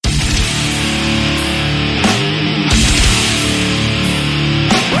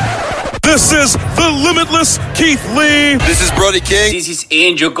This is the limitless Keith Lee. This is Brody King. This is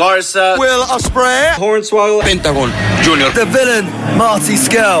Angel Garza. Will Ospreay. Hornswoggle. Pentagon Jr. The villain, Marty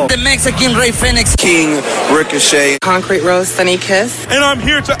Scurll. The Mexican Rey Fenix. King Ricochet. Concrete Rose, Sunny Kiss. And I'm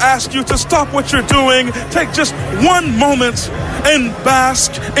here to ask you to stop what you're doing, take just one moment, and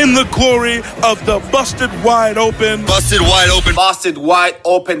bask in the glory of the Busted Wide Open. Busted Wide Open. Busted Wide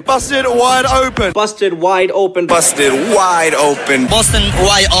Open. Busted Wide Open. Busted Wide Open. Busted Wide Open. Boston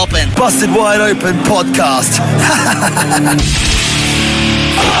Wide Open. Busted Wide Open podcast.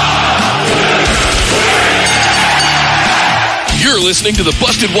 You're listening to the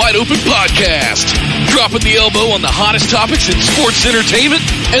Busted Wide Open podcast, dropping the elbow on the hottest topics in sports entertainment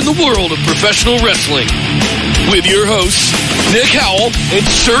and the world of professional wrestling. With your hosts, Nick Howell and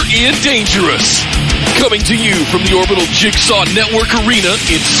Sir Ian Dangerous. Coming to you from the Orbital Jigsaw Network Arena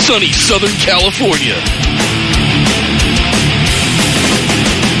in sunny Southern California.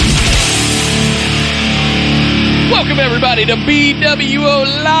 Welcome, everybody, to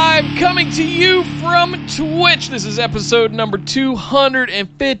BWO Live, coming to you from Twitch. This is episode number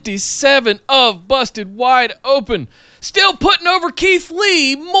 257 of Busted Wide Open. Still putting over Keith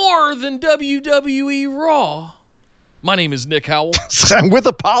Lee more than WWE Raw. My name is Nick Howell. With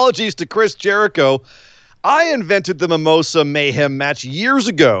apologies to Chris Jericho, I invented the Mimosa Mayhem match years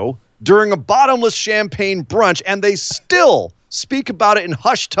ago during a bottomless champagne brunch, and they still speak about it in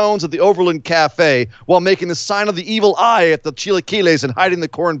hushed tones at the Overland Cafe while making the sign of the evil eye at the chilaquiles and hiding the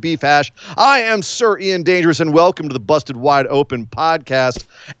corned beef hash. I am Sir Ian Dangerous, and welcome to the Busted Wide Open podcast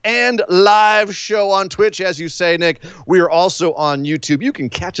and live show on Twitch, as you say, Nick. We are also on YouTube. You can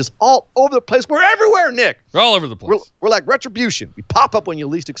catch us all over the place. We're everywhere, Nick. We're all over the place. We're like Retribution. We pop up when you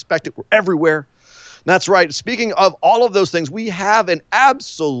least expect it. We're everywhere. That's right. Speaking of all of those things, we have an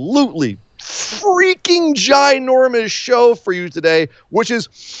absolutely freaking ginormous show for you today, which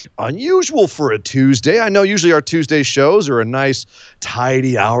is unusual for a Tuesday. I know usually our Tuesday shows are a nice,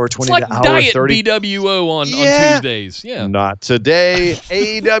 tidy hour, 20 it's like to hour diet 30. BWO on Tuesdays. Yeah. Not today.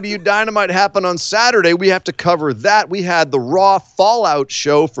 AEW Dynamite happened on Saturday. We have to cover that. We had the Raw Fallout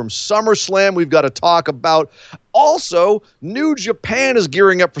show from SummerSlam we've got to talk about. Also, New Japan is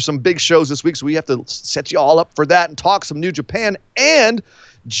gearing up for some big shows this week, so we have to set you all up for that and talk some New Japan. And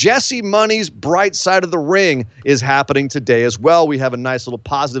Jesse Money's Bright Side of the Ring is happening today as well. We have a nice little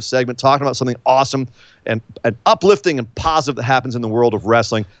positive segment talking about something awesome and uplifting and positive that happens in the world of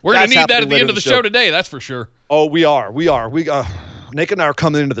wrestling. We're going to need that at the end of the show today, that's for sure. Oh, we are. Nick and I are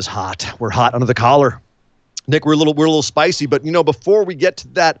coming into this hot. We're hot under the collar. Nick, we're a little spicy, but before we get to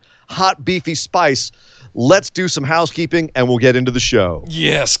that hot, beefy spice, let's do some housekeeping, and we'll get into the show.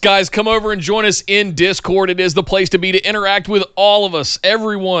 Yes, guys, come over and join us in Discord. It is the place to be to interact with all of us,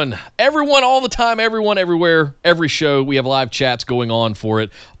 everyone all the time, everyone, everywhere, every show. We have live chats going on for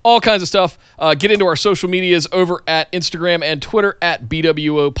it. All kinds of stuff. Get into our social medias over at Instagram and Twitter at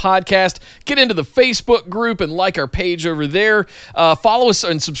BWO Podcast. Get into the Facebook group and like our page over there. Follow us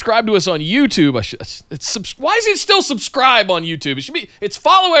and subscribe to us on YouTube. Why is it still subscribe on YouTube? It's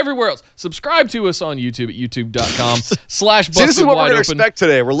follow everywhere else. Subscribe to us on YouTube at youtube.com/BustedWideOpen. This is what we're going to expect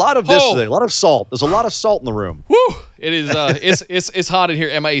today. We're a lot of this today. A lot of salt. There's a lot of salt in the room. Woo! It is. It's hot in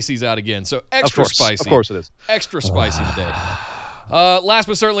here, and my AC's out again. So extra spicy. Of course it is. Extra spicy today. Last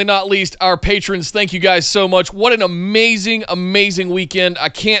but certainly not least, our patrons. Thank you guys so much. What an amazing, amazing weekend. I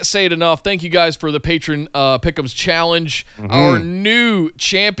can't say it enough. Thank you guys for the patron Pick'ems challenge. Mm-hmm. Our new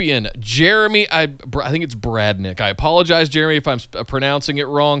champion, Jeremy. I think it's Bradnick. I apologize, Jeremy, if I'm pronouncing it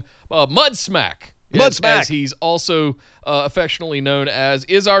wrong. Mudsmack. Mudsmack. As he's also affectionately known as,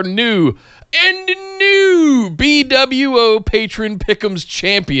 is our new BWO patron Pick'ems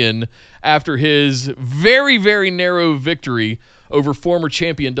champion after his very, very narrow victory over former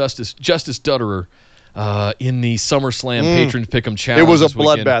champion Justice Dutterer in the SummerSlam Patrons Pick'em Challenge. It was a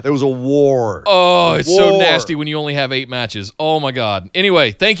bloodbath. It was a war. Oh, it's so nasty when you only have 8 matches. Oh, my God.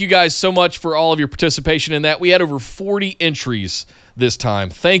 Anyway, thank you guys so much for all of your participation in that. We had over 40 entries this time.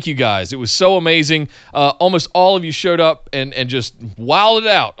 Thank you guys. It was so amazing. Almost all of you showed up and just wilded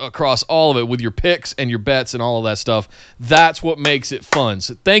out across all of it with your picks and your bets and all of that stuff. That's what makes it fun.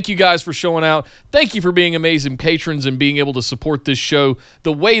 So thank you guys for showing out. Thank you for being amazing patrons and being able to support this show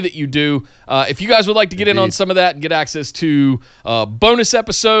the way that you do. If you guys would like to get in on some of that and get access to bonus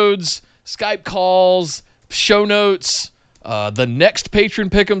episodes, Skype calls, show notes, the next patron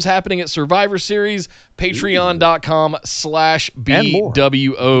pick'em's happening at Survivor Series,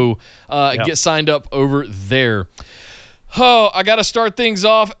 patreon.com/BWO. Get signed up over there. Oh, I got to start things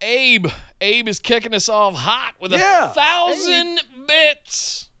off. Abe is kicking us off hot with 1,000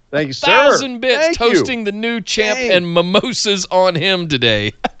 bits. Thank you, sir. 1,000 bits, toasting the new champ and mimosas on him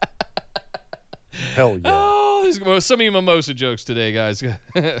today. Hell yeah. Oh, there's so many mimosa jokes today, guys. Give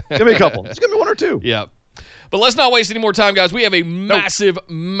me a couple. Just give me one or two. Yeah. But let's not waste any more time, guys. We have a massive,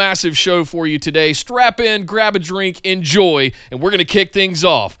 massive show for you today. Strap in, grab a drink, enjoy, and we're going to kick things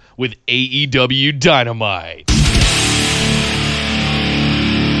off with AEW Dynamite.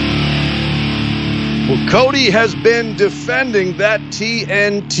 Well, Cody has been defending that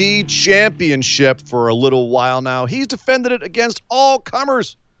TNT championship for a little while now. He's defended it against all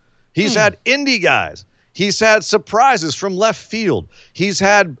comers. He's had indie guys. He's had surprises from left field. He's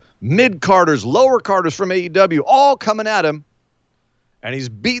had mid-carders, lower-carders from AEW all coming at him. And he's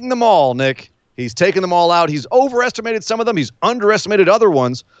beaten them all, Nick. He's taken them all out. He's overestimated some of them. He's underestimated other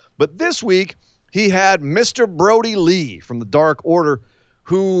ones. But this week, he had Mr. Brody Lee from the Dark Order,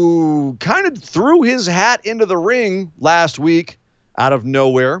 who kind of threw his hat into the ring last week out of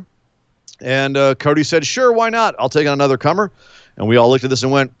nowhere. And Cody said, sure, why not? I'll take on another comer. And we all looked at this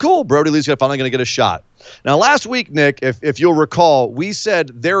and went, cool, Brody Lee's finally going to get a shot. Now, last week, Nick, if you'll recall, we said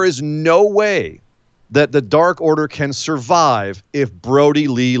there is no way that the Dark Order can survive if Brody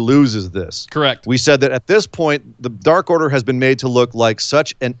Lee loses this. Correct. We said that at this point, the Dark Order has been made to look like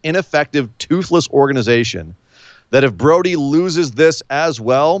such an ineffective, toothless organization that if Brody loses this as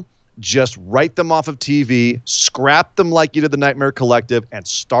well, just write them off of TV, scrap them like you did the Nightmare Collective, and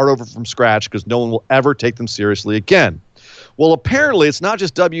start over from scratch because no one will ever take them seriously again. Well, apparently it's not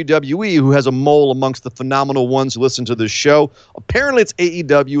just WWE who has a mole amongst the phenomenal ones who listen to this show. Apparently it's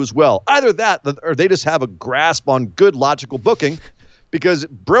AEW as well. Either that or they just have a grasp on good logical booking because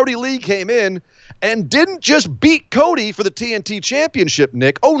Brody Lee came in and didn't just beat Cody for the TNT Championship,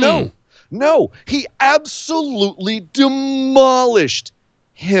 Nick. Oh, no. No, he absolutely demolished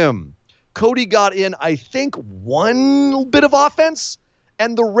him. Cody got in, I think, one bit of offense,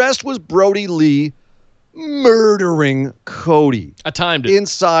 and the rest was Brody Lee murdering Cody. I timed it.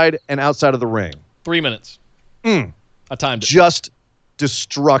 Inside and outside of the ring. 3 minutes. I timed it. Just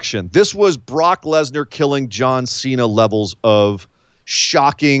destruction. This was Brock Lesnar killing John Cena levels of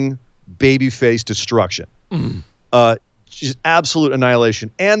shocking babyface destruction. Just absolute annihilation.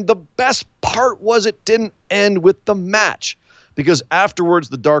 And the best part was it didn't end with the match. Because afterwards,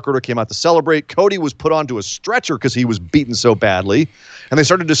 the Dark Order came out to celebrate. Cody was put onto a stretcher because he was beaten so badly. And they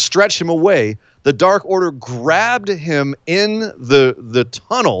started to stretch him away. The Dark Order grabbed him in the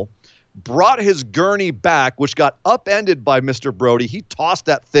tunnel, brought his gurney back, which got upended by Mr. Brody. He tossed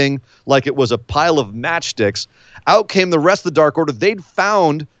that thing like it was a pile of matchsticks. Out came the rest of the Dark Order. They'd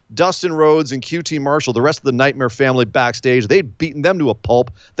found Dustin Rhodes and QT Marshall, the rest of the Nightmare family backstage. They'd beaten them to a pulp.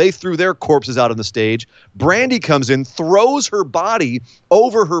 They threw their corpses out on the stage. Brandy comes in, throws her body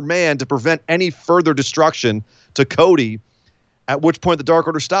over her man to prevent any further destruction to Cody, at which point the Dark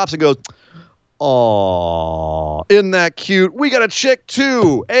Order stops and goes, "Aw, isn't that cute? We got a chick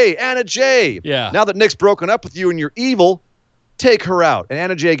too. Hey, Anna Jay. Yeah. Now that Nick's broken up with you and you're evil, take her out." And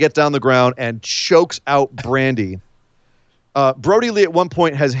Anna Jay gets down the ground and chokes out Brandy. Brody Lee at one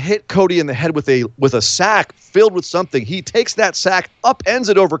point has hit Cody in the head with a sack filled with something. He takes that sack, upends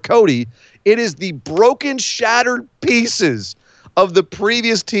it over Cody. It is the broken, shattered pieces of the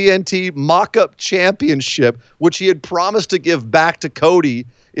previous TNT mock-up championship, which he had promised to give back to Cody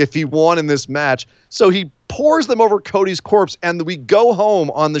if he won in this match. So he pours them over Cody's corpse, and we go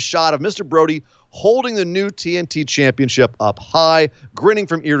home on the shot of Mr. Brody holding the new TNT championship up high, grinning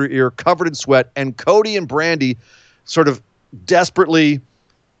from ear to ear, covered in sweat, and Cody and Brandy sort of desperately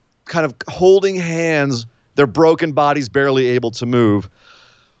kind of holding hands, their broken bodies barely able to move.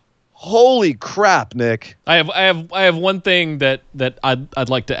 Holy crap, Nick. I have one thing that I'd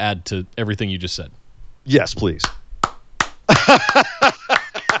like to add to everything you just said. Yes, please.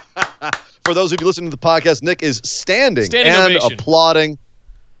 For those of you listening to the podcast, Nick is standing and ovation. applauding.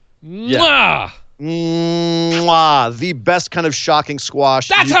 Mwah! Mwah. The best kind of shocking squash.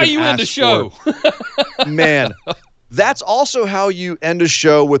 That's how you end a show. Man, that's also how you end a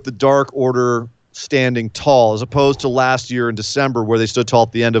show with the Dark Order standing tall, as opposed to last year in December where they stood tall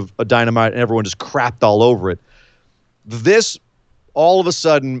at the end of a Dynamite and everyone just crapped all over it. This all of a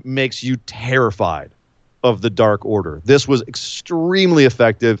sudden makes you terrified of the Dark Order. This was extremely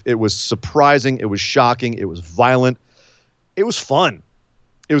effective. It was surprising. It was shocking. It was violent. It was fun.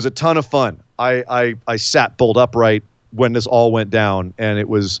 It was a ton of fun. I sat bolt upright when this all went down, and it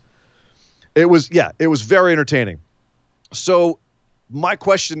was very entertaining. So my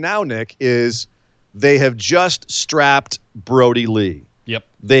question now, Nick, is they have just strapped Brody Lee. Yep.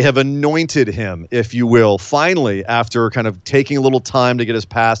 They have anointed him, if you will, finally, after kind of taking a little time to get us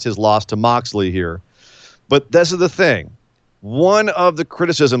past his loss to Moxley here. But this is the thing. One of the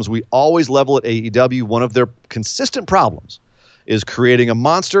criticisms we always level at AEW, one of their consistent problems, is creating a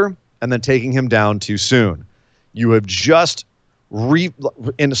monster and then taking him down too soon. You have just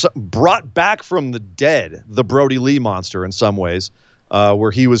brought back from the dead the Brody Lee monster in some ways,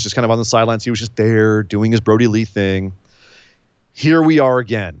 where he was just kind of on the sidelines. He was just there doing his Brody Lee thing. Here we are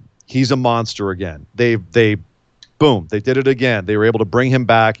again. He's a monster again. They did it again. They were able to bring him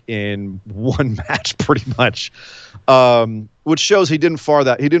back in one match pretty much, which shows he didn't fall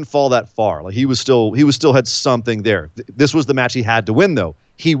that far. Like he was still had something there. This was the match he had to win, though.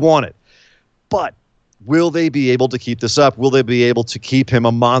 He won it. But will they be able to keep this up? Will they be able to keep him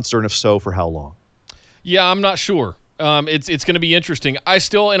a monster, and if so, for how long? Yeah, I'm not sure. It's going to be interesting. I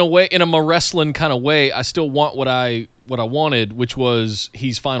still, in a wrestling kind of way, I still want what I wanted, which was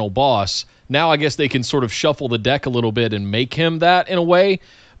he's final boss. Now I guess they can sort of shuffle the deck a little bit and make him that in a way.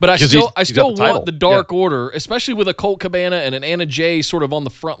 But I still want the Dark Order, especially with a Colt Cabana and an Anna Jay sort of on the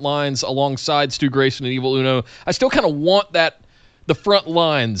front lines alongside Stu Grayson and Evil Uno. I still kind of want the front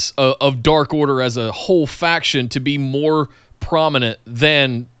lines of Dark Order as a whole faction to be more prominent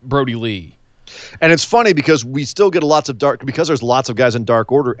than Brody Lee. And it's funny because we still get because there's lots of guys in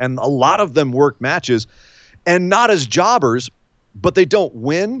Dark Order, and a lot of them work matches, and not as jobbers, but they don't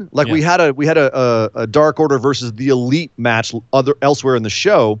win. Like we had a Dark Order versus the Elite match elsewhere in the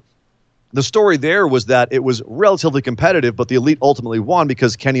show. The story there was that it was relatively competitive, but the Elite ultimately won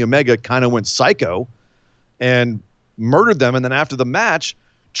because Kenny Omega kind of went psycho and murdered them, and then after the match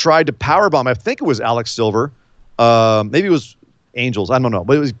tried to powerbomb. I think it was Alex Silver, maybe it was Angels, I don't know,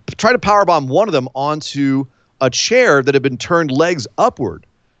 but it was try to powerbomb one of them onto a chair that had been turned legs upward,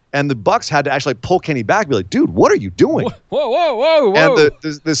 and the Bucks had to actually pull Kenny back and be like, dude, what are you doing? Whoa. And the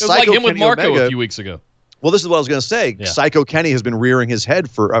it was psycho like him with Kenny Marco Omega, a few weeks ago. Well, this is what I was going to say. Yeah. Psycho Kenny has been rearing his head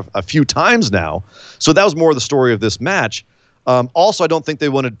for a few times now, so that was more the story of this match. Also, I don't think they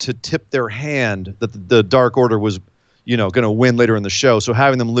wanted to tip their hand that the Dark Order was going to win later in the show. So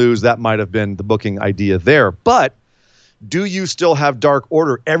having them lose, that might have been the booking idea there. But do you still have Dark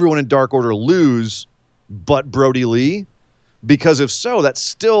Order, everyone in Dark Order lose but Brody Lee? Because if so, that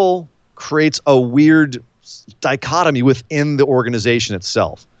still creates a weird dichotomy within the organization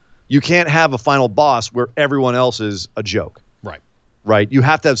itself. You can't have a final boss where everyone else is a joke. Right? You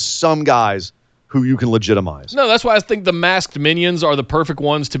have to have some guys who you can legitimize. No, that's why I think the masked minions are the perfect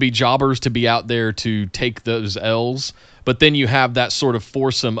ones to be jobbers, to be out there to take those L's. But then you have that sort of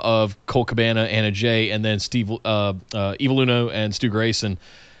foursome of Colt Cabana, Anna Jay, and then Evil Uno and Stu Grayson.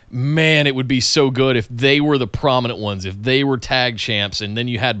 Man, it would be so good if they were the prominent ones, if they were tag champs, and then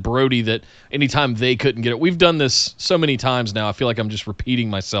you had Brody that anytime they couldn't get it. We've done this so many times now. I feel like I'm just repeating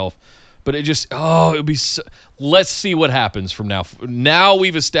myself. But it just, it would be so, let's see what happens from now. Now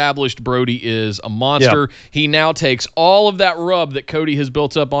we've established Brody is a monster. Yeah. He now takes all of that rub that Cody has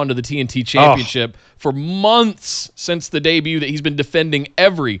built up onto the TNT Championship for months since the debut that he's been defending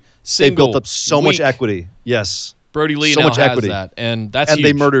every single They built up so much equity. Yes. Brody Lee so now much has equity. that, and that's and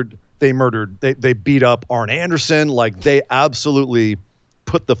huge. they beat up Arn Anderson. Like, they absolutely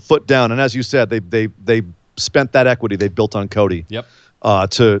put the foot down. And as you said, they spent that equity they built on Cody. Yep.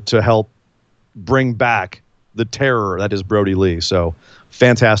 To help bring back the terror that is Brody Lee. So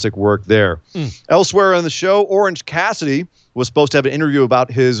fantastic work there. Elsewhere on the show, Orange Cassidy was supposed to have an interview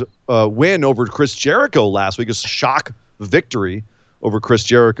about his win over Chris Jericho last week, a shock victory over Chris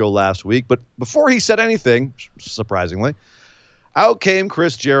Jericho last week. But before he said anything, surprisingly, out came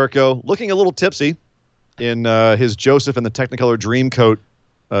Chris Jericho looking a little tipsy in his Joseph and the Technicolor Dreamcoat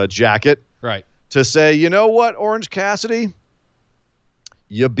jacket. Right. To say, you know what, Orange Cassidy?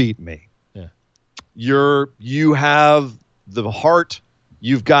 You beat me. Yeah. You have the heart.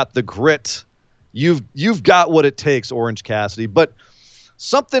 You've got the grit. You've got what it takes, Orange Cassidy. But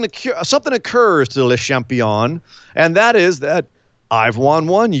something occurs to Le Champion, and that is that I've won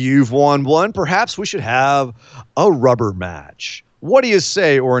one, you've won one. Perhaps we should have a rubber match. What do you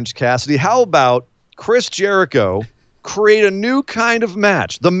say, Orange Cassidy? How about Chris Jericho create a new kind of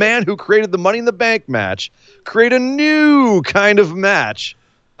match? The man who created the Money in the Bank match create a new kind of match.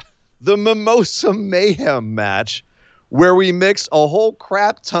 The Mimosa Mayhem match, where we mix a whole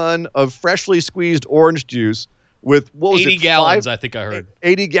crap ton of freshly squeezed orange juice with, what was 80 it? gallons, I think I heard.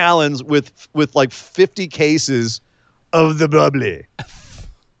 80 gallons with like 50 cases of the bubbly.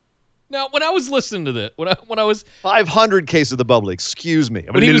 Now, when I was listening to this, when I was 500 cases of the bubbly, excuse me.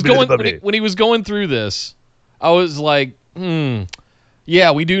 When he was going through this, I was like,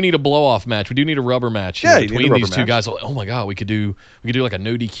 yeah, we do need a blow-off match. We do need a rubber match between these two guys. Oh my God, we could do like a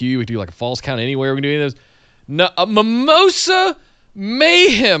no DQ. We could do like a false count anywhere. We can do any of those. No, a Mimosa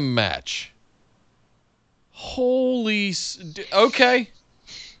Mayhem match. Holy, okay,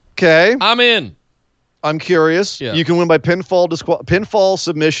 I'm in. I'm curious. Yeah. You can win by pinfall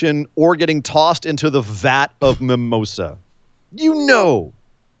submission or getting tossed into the vat of mimosa. You know,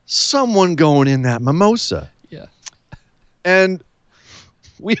 someone going in that mimosa. Yeah. And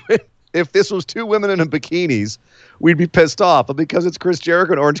if this was two women in bikinis, we'd be pissed off. But because it's Chris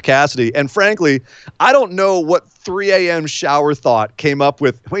Jericho and Orange Cassidy, and frankly, I don't know what 3 a.m. shower thought came up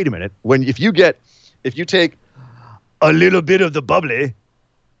with. Wait a minute. If you take a little bit of the bubbly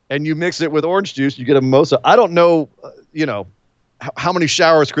and you mix it with orange juice, you get a mimosa. I don't know, how many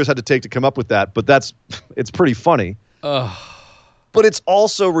showers Chris had to take to come up with that, but it's pretty funny. But it's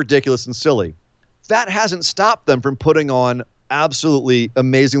also ridiculous and silly. That hasn't stopped them from putting on absolutely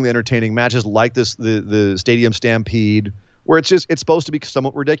amazingly entertaining matches like this, the Stadium Stampede, where it's supposed to be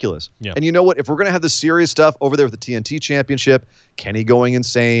somewhat ridiculous. Yeah. And you know what? If we're going to have the serious stuff over there with the TNT Championship, Kenny going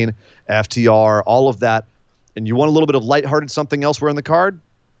insane, FTR, all of that, and you want a little bit of lighthearted something elsewhere in the card,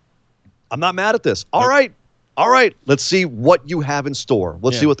 I'm not mad at this. All right. Let's see what you have in store.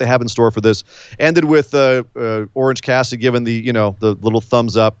 Let's see what they have in store for this. Ended with Orange Cassidy giving the little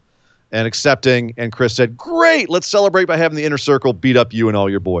thumbs up and accepting, and Chris said, "Great, let's celebrate by having the Inner Circle beat up you and all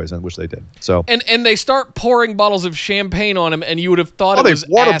your boys," and which they did. So and they start pouring bottles of champagne on him, and you would have thought it was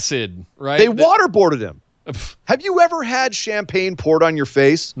acid, right? They waterboarded him. Have you ever had champagne poured on your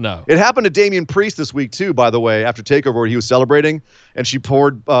face? No. It happened to Damian Priest this week too, by the way, after TakeOver, where he was celebrating, and she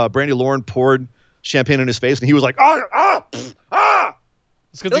Brandy Lauren poured champagne in his face, and he was like, It's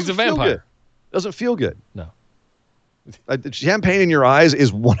because he's a vampire. Doesn't feel good. No. Champagne in your eyes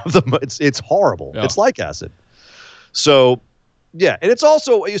is one of the. It's horrible. Yeah. It's like acid. So, yeah, and it's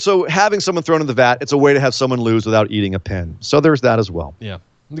also having someone thrown in the vat. It's a way to have someone lose without eating a pin. So there's that as well. Yeah,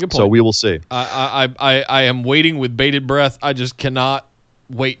 good point. So we will see. I am waiting with bated breath. I just cannot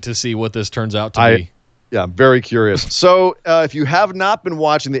wait to see what this turns out to be. Yeah, I'm very curious. So if you have not been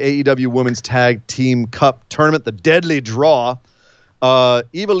watching the AEW Women's Tag Team Cup Tournament, the Deadly Draw,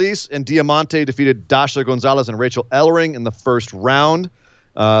 Ivelisse and Diamante defeated Dasha Gonzalez and Rachel Ellering in the first round.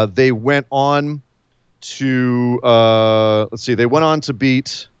 They went on to they went on to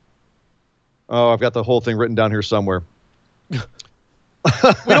beat. Oh, I've got the whole thing written down here somewhere. We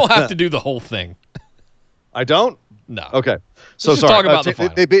don't have to do the whole thing. I don't? No. Okay. So Let's just sorry. talk about the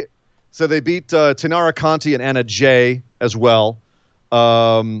final. They beat Tanara Conti and Anna Jay as well.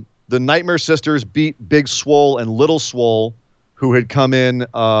 The Nightmare Sisters beat Big Swole and Little Swole, who had come in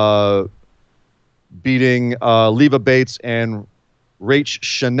beating Leva Bates and Rach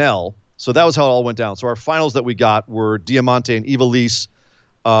Chanel. So that was how it all went down. So our finals that we got were Diamante and Ivelisse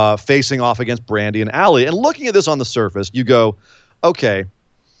facing off against Brandy and Allie. And looking at this on the surface, you go, okay,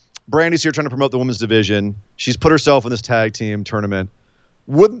 Brandy's here trying to promote the women's division. She's put herself in this tag team tournament.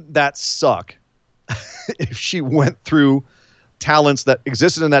 Wouldn't that suck if she went through talents that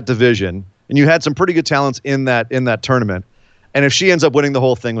existed in that division, and you had some pretty good talents in that tournament, and if she ends up winning the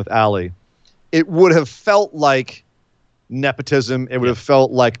whole thing with Allie, it would have felt like nepotism. It would have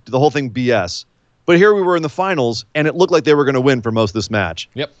felt like the whole thing BS. But here we were in the finals, and it looked like they were going to win for most of this match.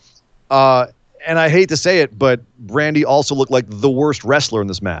 Yep. And I hate to say it, but Brandy also looked like the worst wrestler in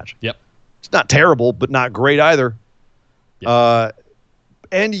this match. Yep. It's not terrible, but not great either. Yep.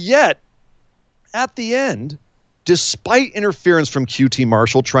 And yet, at the end, despite interference from QT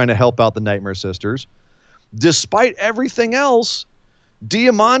Marshall trying to help out the Nightmare Sisters, despite everything else,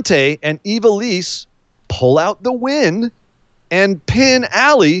 Diamante and Ivelisse pull out the win and pin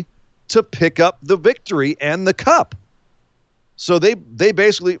Allie to pick up the victory and the cup. So they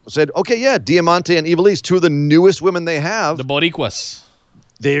basically said, okay, yeah, Diamante and Ivelisse, two of the newest women they have. The Boricuas.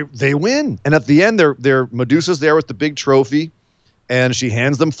 They win. And at the end, they're Medusa's there with the big trophy, and she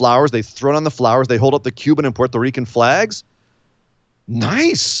hands them flowers. They throw on the flowers. They hold up the Cuban and Puerto Rican flags.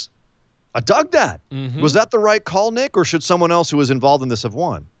 Nice. I dug that. Mm-hmm. Was that the right call, Nick, or should someone else who was involved in this have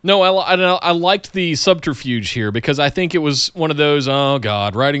won? No, I liked the subterfuge here because I think it was one of those, oh,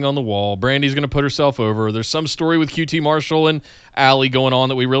 God, writing on the wall. Brandy's going to put herself over. There's some story with QT Marshall and Allie going on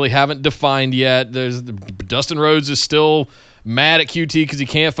that we really haven't defined yet. Dustin Rhodes is still mad at QT because he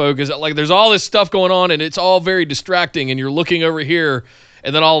can't focus. Like, there's all this stuff going on, and it's all very distracting, and you're looking over here,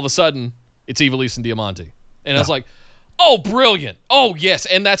 and then all of a sudden, it's Ivelisse and Diamante. And I was like, oh, brilliant. Oh, yes.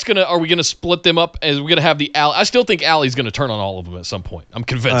 And are we going to split them up? Are we going to have the Allie? I still think Allie's going to turn on all of them at some point. I'm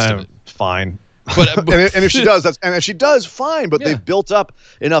convinced of it. Fine. But and if she does, fine. But they've built up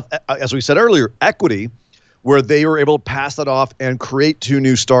enough, as we said earlier, equity where they were able to pass that off and create two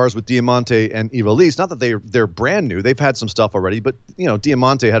new stars with Diamante and Ivelisse. Not that they're brand new. They've had some stuff already. But,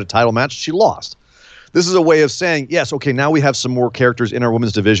 Diamante had a title match. She lost. This is a way of saying, yes, okay, now we have some more characters in our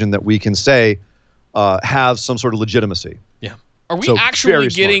women's division that we can say, have some sort of legitimacy. Yeah. Are we So, actually very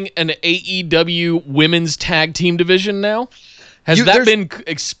smart. getting an AEW women's tag team division now? Has that there's- been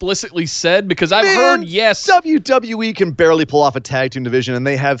explicitly said? Because I've Man, heard, yes. WWE can barely pull off a tag team division, and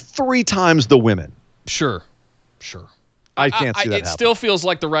they have 3 times the women. Sure. I can't see that It happen. still feels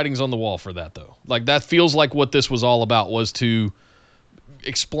like the writing's on the wall for that, though. Like, that feels like what this was all about, was to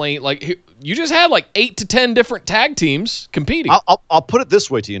explain. Like, you just had like 8 to 10 different tag teams competing. I'll put it this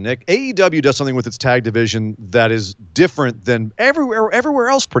way to you, Nick. AEW does something with its tag division that is different than everywhere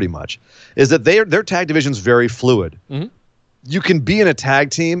else pretty much, is that their tag division's very fluid. Mm-hmm. You can be in a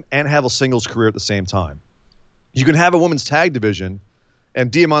tag team and have a singles career at the same time. You can have a women's tag division,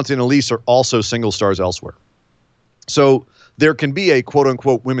 and Diamante and Elise are also single stars elsewhere. So there can be a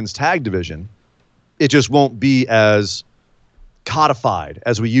quote-unquote women's tag division. It just won't be as codified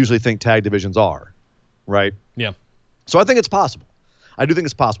as we usually think tag divisions are, right? Yeah. So I think it's possible. I do think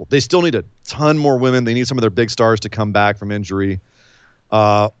it's possible. They still need a ton more women. They need some of their big stars to come back from injury.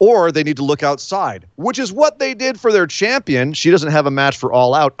 Or they need to look outside, which is what they did for their champion. She doesn't have a match for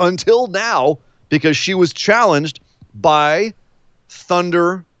All Out until now because she was challenged by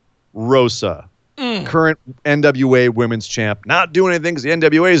Thunder Rosa, current NWA women's champ. Not doing anything because the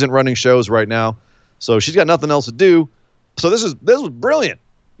NWA isn't running shows right now. So she's got nothing else to do. So this was brilliant.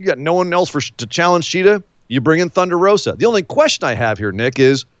 You got no one else to challenge Sheeta. You bring in Thunder Rosa. The only question I have here, Nick,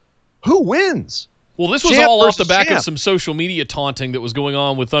 is who wins? Well, this was Champ all off the versus back of champ. some social media taunting that was going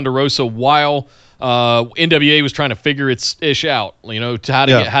on with Thunder Rosa while NWA was trying to figure its ish out, how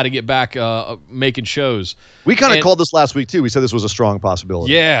to get back making shows. We kind of And- called this last week too. We said this was a strong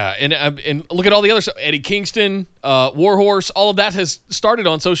possibility. Yeah, and look at all the other stuff. Eddie Kingston, Warhorse, all of that has started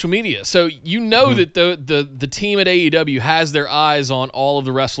on social media. So that the team at AEW has their eyes on all of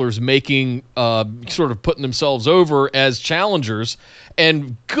the wrestlers making, sort of putting themselves over as challengers.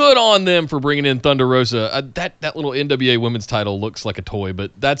 And good on them for bringing in Thunder Rosa. That little NWA women's title looks like a toy,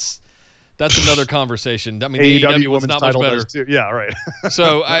 but that's another conversation. I mean, the AEW one's not much better. does too. Yeah, right.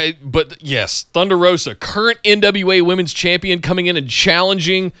 But yes, Thunder Rosa, current NWA Women's Champion, coming in and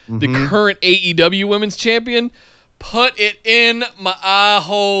challenging the current AEW Women's Champion. Put it in my eye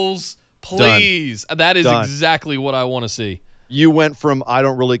holes, please. That is Done. exactly what I want to see. You went from I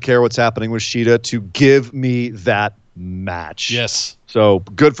don't really care what's happening with Sheeta to give me that match. Yes. So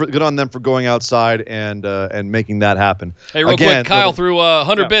good on them for going outside and making that happen. Hey, real Again, quick, Kyle threw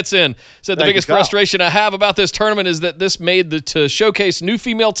 100 yeah. bits in. Said the Thank biggest you, Kyle. frustration I have about this tournament is that this made to showcase new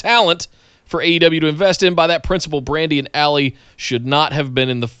female talent for AEW to invest in. By that principle, Brandy and Allie should not have been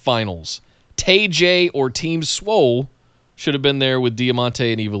in the finals. Tay J or Team Swole should have been there with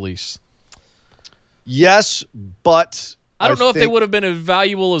Diamante and Ivelisse. Yes, but I don't know if they think- would have been as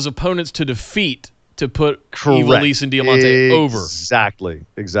valuable as opponents to defeat to put Correct. Ivelisse and Diamante over. Exactly.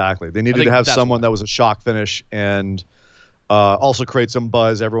 They needed think to have that's someone why. that was a shock finish and also create some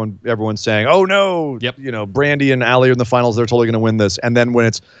buzz. Everyone's saying, "Oh no, Yep. Brandy and Allie are in the finals. They're totally going to win this." And then when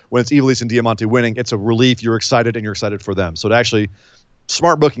it's Ivelisse and Diamante winning, it's a relief. You're excited and you're excited for them. So it actually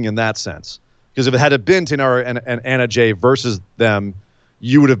smart booking in that sense. Because if it had been Taynara and Anna Jay versus them,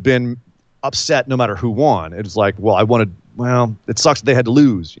 you would have been upset no matter who won. It's like, it sucks that they had to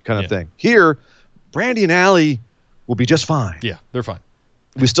lose kind of thing. Here, Brandy and Allie will be just fine. Yeah, they're fine.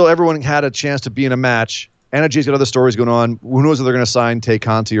 Everyone had a chance to be in a match. Anna Jay's got other stories going on. Who knows if they're going to sign Tay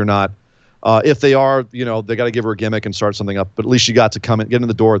Conti or not. If they are, they got to give her a gimmick and start something up. But at least she got to come and get in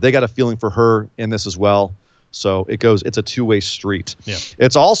the door. They got a feeling for her in this as well. So it's a two-way street. Yeah.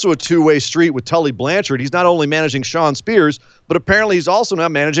 It's also a two-way street with Tully Blanchard. He's not only managing Shawn Spears, but apparently he's also now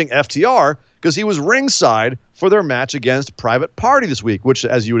managing FTR because he was ringside for their match against Private Party this week, which,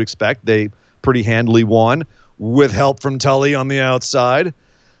 as you would expect, they pretty handily won with help from Tully on the outside,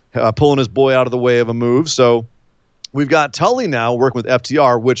 pulling his boy out of the way of a move. So we've got Tully now working with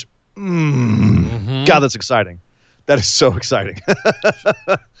FTR, which, God, that's exciting. That is so exciting.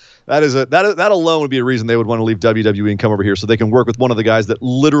 That alone would be a reason they would want to leave WWE and come over here so they can work with one of the guys that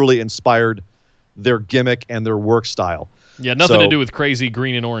literally inspired their gimmick and their work style. Yeah, nothing to do with crazy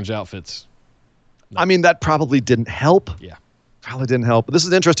green and orange outfits. I mean, that probably didn't help. Yeah. Probably didn't help. But this is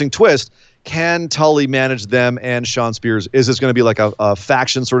an interesting twist. Can Tully manage them and Shawn Spears? Is this going to be like a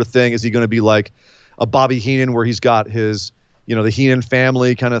faction sort of thing? Is he going to be like a Bobby Heenan where he's got his, the Heenan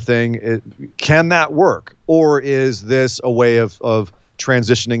family kind of thing? Can that work? Or is this a way of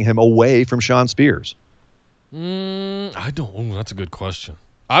transitioning him away from Shawn Spears? I don't. Oh, that's a good question.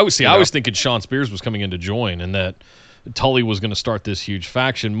 I was thinking Shawn Spears was coming in to join, and that Tully was going to start this huge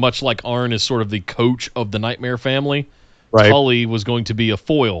faction, much like Arn is sort of the coach of the Nightmare family. Right. Tully was going to be a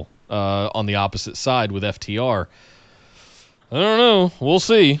foil on the opposite side with FTR. I don't know. We'll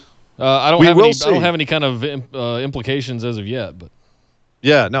see. I don't We have will any. see. I don't have any kind of implications as of yet, but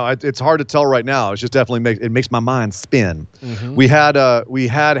Yeah, no, it's hard to tell right now. It's just definitely makes my mind spin. Mm-hmm. We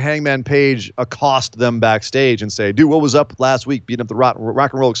had Hangman Page accost them backstage and say, "Dude, what was up last week beating up the Rock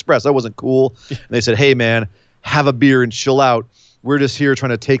and Roll Express? That wasn't cool." And they said, "Hey, man, have a beer and chill out. We're just here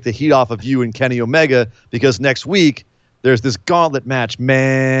trying to take the heat off of you and Kenny Omega because next week there's this gauntlet match,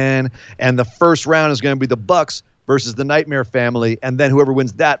 man, and the first round is going to be the Bucks versus the Nightmare Family, and then whoever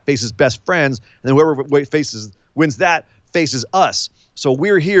wins that faces Best Friends, and then whoever wins that faces us. So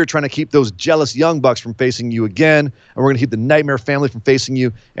we're here trying to keep those jealous Young Bucks from facing you again, and we're going to keep the Nightmare Family from facing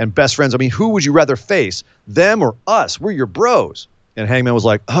you and Best Friends. I mean, who would you rather face, them or us? We're your bros." And Hangman was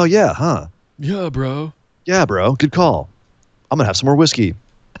like, "Oh, yeah, huh? yeah, bro. Yeah, bro. Good call. I'm going to have some more whiskey."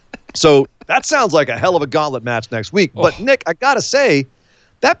 So that sounds like a hell of a gauntlet match next week. But, Nick, I got to say,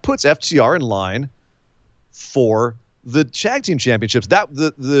 that puts FTR in line for the Tag Team Championships. That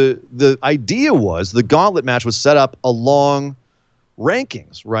the idea was the gauntlet match was set up along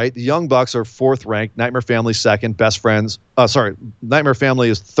rankings, right? The Young Bucks are 4th ranked, Nightmare Family 2nd, Best Friends. Nightmare Family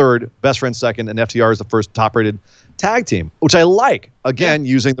is 3rd, Best Friends 2nd, and FTR is the first top-rated tag team, which I like. Again,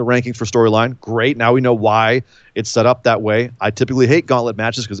 using the rankings for storyline, great. Now we know why it's set up that way. I typically hate gauntlet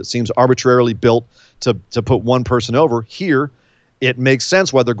matches because it seems arbitrarily built to put one person over. Here, it makes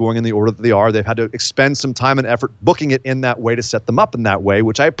sense why they're going in the order that they are. They've had to expend some time and effort booking it in that way to set them up in that way,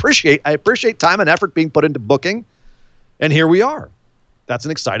 which I appreciate. I appreciate time and effort being put into booking, and here we are. That's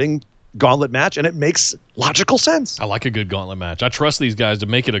an exciting gauntlet match, and it makes logical sense. I like a good gauntlet match. I trust these guys to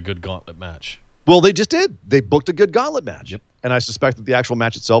make it a good gauntlet match. Well, they just did. They booked a good gauntlet match. Yep. And I suspect that the actual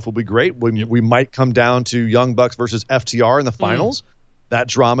match itself will be great. We might come down to Young Bucks versus FTR in the finals. That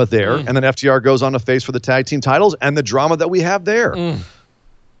drama there. And then FTR goes on to face for the tag team titles and the drama that we have there.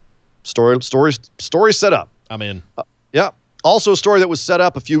 Story set up. I'm in. Yeah. Also a story that was set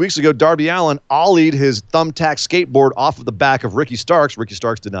up a few weeks ago. Darby Allin ollied his thumbtack skateboard off of the back of Ricky Starks. Ricky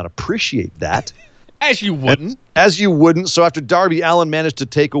Starks did not appreciate that. As you wouldn't. As you wouldn't. So after Darby Allin managed to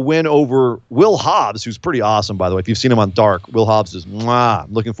take a win over Will Hobbs, who's pretty awesome, by the way. If you've seen him on Dark, Will Hobbs is mwah.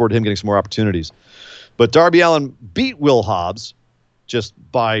 I'm looking forward to him getting some more opportunities. But Darby Allin beat Will Hobbs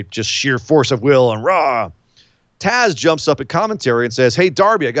by sheer force of will and raw. Taz jumps up at commentary and says, "Hey,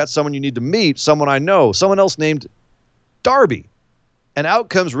 Darby, I got someone you need to meet, someone I know, someone else named Darby." And out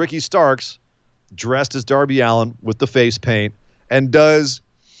comes Ricky Starks, dressed as Darby Allin with the face paint, and does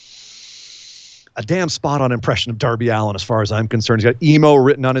a damn spot-on impression of Darby Allin as far as I'm concerned. He's got emo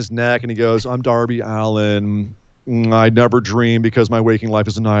written on his neck, and he goes, "I'm Darby Allin. I never dream because my waking life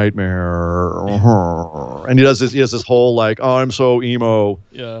is a nightmare." And he does this whole like, "Oh, I'm so emo."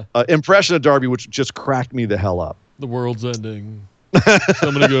 Yeah. Impression of Darby, which just cracked me the hell up. The world's ending. So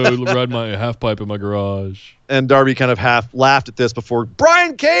I'm going to go ride my half pipe in my garage. And Darby kind of half laughed at this before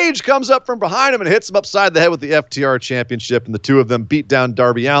Brian Cage comes up from behind him and hits him upside the head with the FTR championship, and the two of them beat down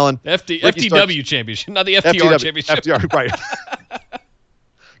Darby Allin. FTW championship, not the FTR championship. FTR, right.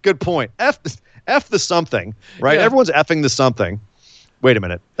 Good point. F the something, right? Yeah. Everyone's effing the something. Wait a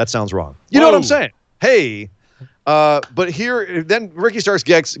minute. That sounds wrong. You know what I'm saying? Hey. But here, then Ricky Starks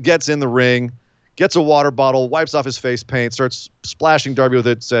gets in the ring, gets a water bottle, wipes off his face paint, starts splashing Darby with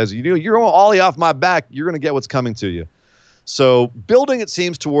it, says, "You're going to ollie off my back. You're going to get what's coming to you." So building, it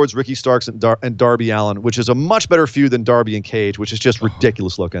seems, towards Ricky Starks and Darby Allin, which is a much better feud than Darby and Cage, which is just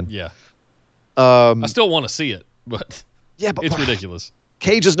ridiculous looking. Yeah. I still want to see it, but it's ridiculous.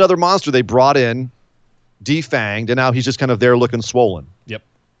 Cage is another monster they brought in, defanged, and now he's just kind of there looking swollen. Yep.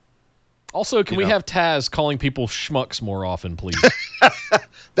 Also, can we have Taz calling people schmucks more often, please?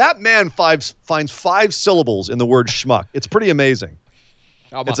 That man finds 5 syllables in the word schmuck. It's pretty amazing.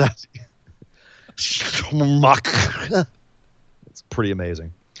 Schmuck. It's pretty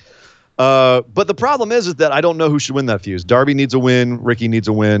amazing. But the problem is that I don't know who should win that fuse. Darby needs a win. Ricky needs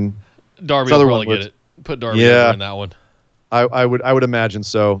a win. Darby will probably get it. Put Darby over in that one. I would imagine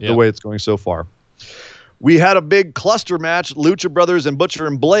so, the way it's going so far. We had a big cluster match, Lucha Brothers and Butcher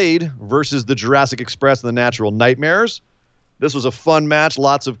and Blade versus the Jurassic Express and the Natural Nightmares. This was a fun match,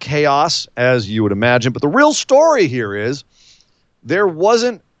 lots of chaos, as you would imagine. But the real story here is there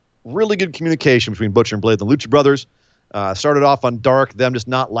wasn't really good communication between Butcher and Blade and the Lucha Brothers. Started off on Dark, them just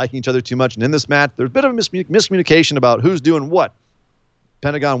not liking each other too much. And in this match, there's a bit of miscommunication about who's doing what.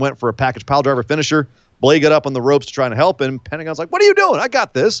 Pentagon went for a package piledriver finisher. Blade got up on the ropes to try and help him. Pentagon's like, "What are you doing? I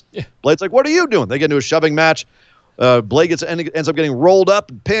got this." Yeah. Blade's like, "What are you doing?" They get into a shoving match. Blade ends up getting rolled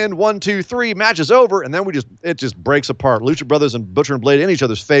up and pinned. 1, 2, 3. Match is over, and then it just breaks apart. Lucha Brothers and Butcher and Blade in each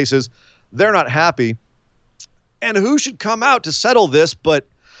other's faces. They're not happy. And who should come out to settle this but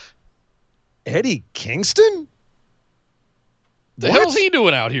Eddie Kingston? The hell's he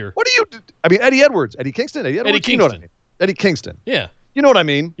doing out here? What do you? I mean, Eddie Edwards, Eddie Kingston, Eddie Edwards. Eddie You know what I Kingston. mean? Eddie Kingston. Yeah. You know what I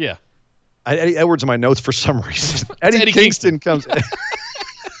mean? Yeah. Eddie Edwards in my notes for some reason. Eddie Kingston comes.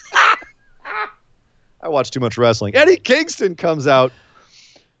 I watch too much wrestling. Eddie Kingston comes out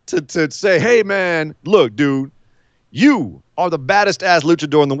to say, "Hey man, look, dude, you are the baddest ass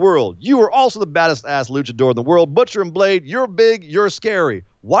luchador in the world. You are also the baddest ass luchador in the world. Butcher and Blade, you're big, you're scary.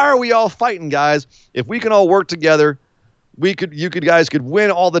 Why are we all fighting, guys? If we can all work together, you guys could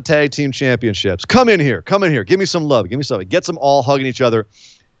win all the tag team championships. Come in here, give me some love, give me something." Gets them all hugging each other.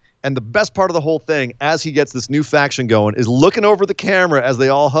 And the best part of the whole thing, as he gets this new faction going, is looking over the camera as they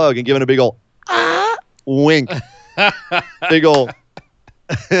all hug and giving a big old wink. Big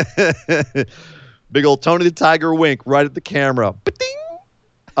old Tony the Tiger wink right at the camera.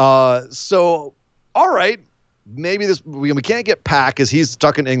 So, all right. Maybe we can't get Pac because he's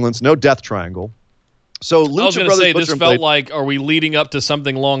stuck in England. So no death triangle. So Lucha I was going to Brothers, say, Butcher this and felt Blade- like, are we leading up to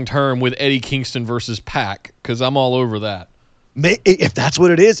something long-term with Eddie Kingston versus Pac? Because I'm all over that. If that's what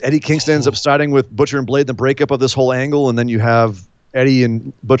it is, Eddie Kingston ends up siding with Butcher and Blade, the breakup of this whole angle, and then you have Eddie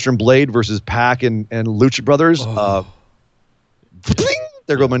and Butcher and Blade versus Pac and Lucha Brothers.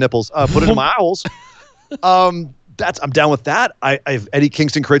 There go my nipples. Put it in my owls. I'm down with that. If Eddie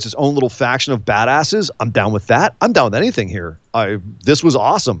Kingston creates his own little faction of badasses, I'm down with that. I'm down with anything here. This was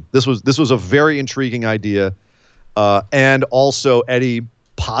awesome. This was a very intriguing idea, and also Eddie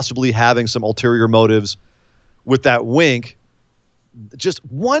possibly having some ulterior motives with that wink. Just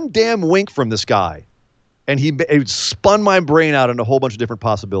one damn wink from this guy, and it spun my brain out into a whole bunch of different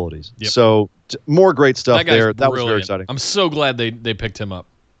possibilities. Yep. So more great stuff That guy's there. That was brilliant. very exciting. I'm so glad they picked him up.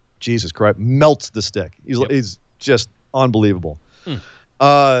 Jesus Christ, melts the stick. He's just unbelievable. We had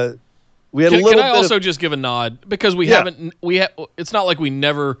a little. Can I bit also of, just give a nod because Yeah. it's not like we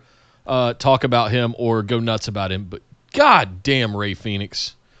never talk about him or go nuts about him, but god damn Ray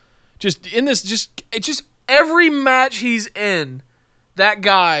Phoenix, just in this, just every match he's in, that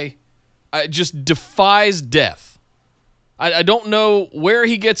guy just defies death. I don't know where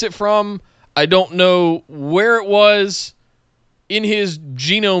he gets it from. I don't know where it was in his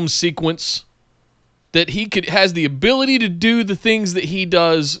genome sequence that he has the ability to do the things that he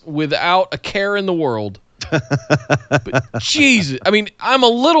does without a care in the world. But Jesus, I mean, I'm a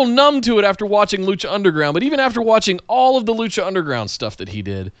little numb to it after watching Lucha Underground, but even after watching all of the Lucha Underground stuff that he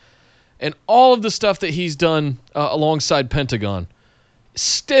did and all of the stuff that he's done alongside Pentagon,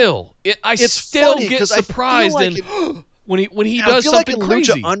 still, I still funny, get 'cause I feel surprised like and when he I does feel like something in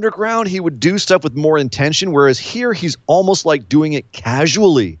crazy. Lucha Underground, he would do stuff with more intention, whereas here he's almost like doing it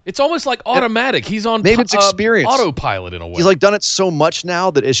casually. It's almost like automatic. He's on Maybe it's experience. autopilot in a way. He's like done it so much now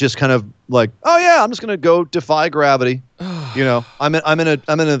that it's just kind of like, oh yeah, I'm just gonna go defy gravity. I'm in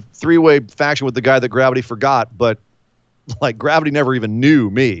a three-way faction with the guy that gravity forgot, but like gravity never even knew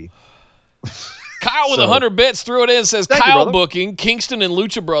me. Kyle with 100 bits threw it in, says Thank you, Kyle brother. booking, Kingston and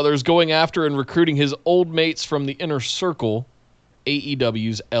Lucha Brothers going after and recruiting his old mates from the Inner Circle,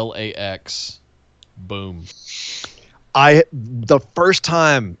 AEW's LAX. Boom. The first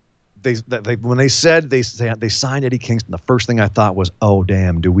time when they said they signed Eddie Kingston, the first thing I thought was, oh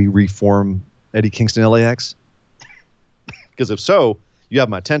damn, do we reform Eddie Kingston LAX? Because if so, you have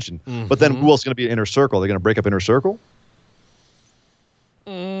my attention. Mm-hmm. But then who else is going to be Inner Circle? Are they going to break up Inner Circle?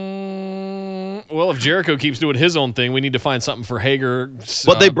 Well, if Jericho keeps doing his own thing, we need to find something for Hager.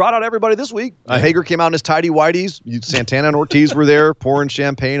 But they brought out everybody this week. Hager came out in his tidy whities. Santana and Ortiz were there pouring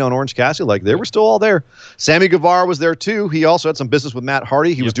champagne on Orange Cassidy. Like they were still all there. Sammy Guevara was there too. He also had some business with Matt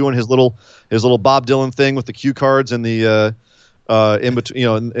Hardy. He was doing his little Bob Dylan thing with the cue cards and the in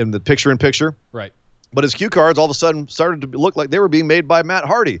between, in the picture in picture. Right. But his cue cards all of a sudden started to look like they were being made by Matt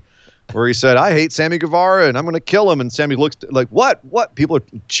Hardy, where he said, I hate Sammy Guevara and I'm going to kill him. And Sammy looks like, what? People are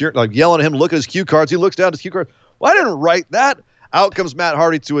cheering, like yelling at him, look at his cue cards. He looks down at his cue card. Well, I didn't write that. Out comes Matt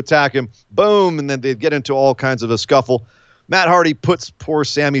Hardy to attack him. Boom. And then they get into all kinds of a scuffle. Matt Hardy puts poor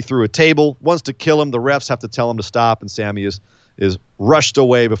Sammy through a table, wants to kill him. The refs have to tell him to stop. And Sammy is rushed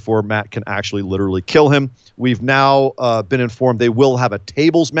away before Matt can actually literally kill him. We've now been informed they will have a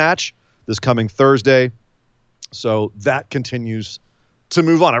tables match this coming Thursday. So that continues to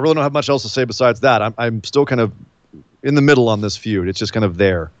move on. I really don't have much else to say besides that. I'm still kind of in the middle on this feud. It's just kind of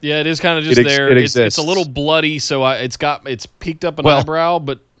there. Yeah, it is kind of just there. It It's exists. a little bloody, so it's peaked up an Well, eyebrow,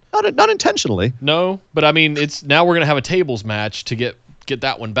 but not intentionally. no. But I mean, it's now we're gonna have a tables match to get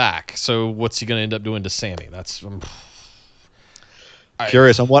that one back. So what's he gonna end up doing to Sammy? That's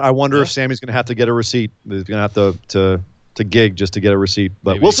Curious. I wonder if Sammy's going to have to get a receipt. He's going to have to gig just to get a receipt.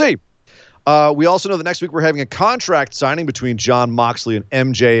 But Maybe. we'll see. We also know that next week we're having a contract signing between Jon Moxley and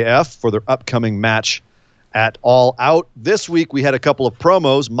MJF for their upcoming match at All Out. This week we had a couple of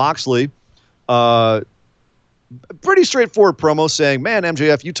promos. Moxley, pretty straightforward promo saying, man,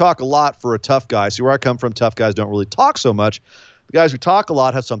 MJF, you talk a lot for a tough guy. See, where I come from, tough guys don't really talk so much. The guys who talk a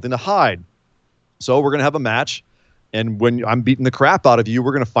lot have something to hide. So we're going to have a match, and when I'm beating the crap out of you,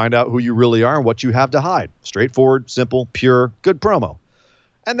 we're going to find out who you really are and what you have to hide. Straightforward, simple, pure, good promo.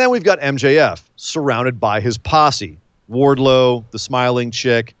 And then we've got MJF surrounded by his posse, Wardlow, the smiling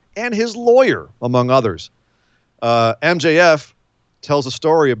chick, and his lawyer, among others. MJF tells a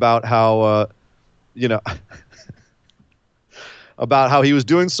story about how, about how he was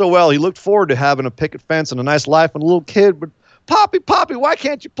doing so well. He looked forward to having a picket fence and a nice life and a little kid. But Poppy, why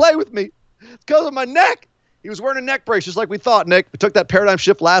can't you play with me? It's because of my neck. He was wearing a neck brace just like we thought, Nick. We took that paradigm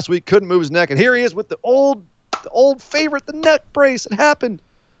shift last week, couldn't move his neck, and here he is with the old favorite, the neck brace. It happened.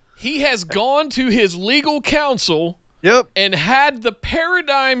 He has gone to his legal counsel and had the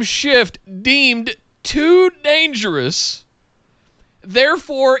paradigm shift deemed too dangerous.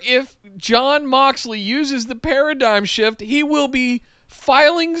 Therefore, if Jon Moxley uses the paradigm shift, he will be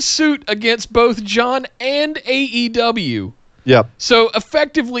filing suit against both Jon and AEW. Yep. So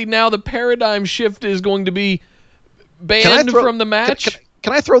effectively now the paradigm shift is going to be banned from the match.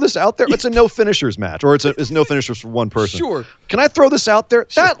 Can I throw this out there? It's a no finishers match, or it's no finishers for one person. Sure. Can I throw this out there?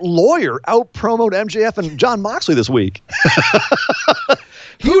 Sure. That lawyer out-promoted MJF and Jon Moxley this week.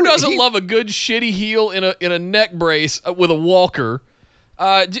 Who doesn't love a good shitty heel in a neck brace with a walker?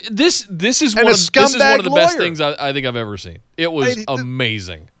 This is one of the best things I think I've ever seen. It was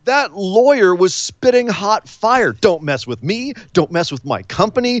amazing. That lawyer was spitting hot fire. Don't mess with me. Don't mess with my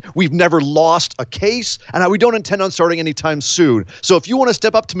company. We've never lost a case, and we don't intend on starting anytime soon. So if you want to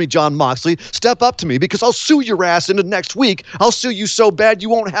step up to me, Jon Moxley, step up to me, because I'll sue your ass into next week. I'll sue you so bad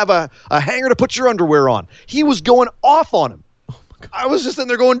you won't have a hanger to put your underwear on. He was going off on him. I was just in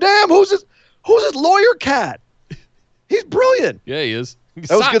there going, damn, who's this lawyer cat? He's brilliant. Yeah, he is.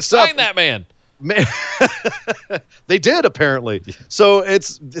 That was good stuff. Sign that man. They did, apparently. So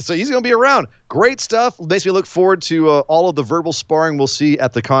he's going to be around. Great stuff. Makes me look forward to all of the verbal sparring we'll see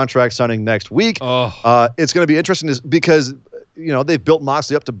at the contract signing next week. It's going to be interesting because they've built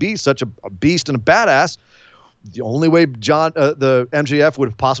Moxley up to be such a beast and a badass. The only way the MJF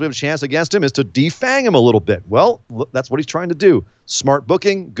would possibly have a chance against him is to defang him a little bit. Well, that's what he's trying to do. Smart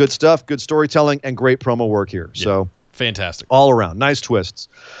booking, good stuff, good storytelling, and great promo work here. Yeah. So fantastic. All around. Nice twists.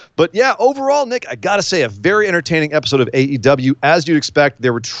 But yeah, overall, Nick, I got to say, a very entertaining episode of AEW. As you'd expect, they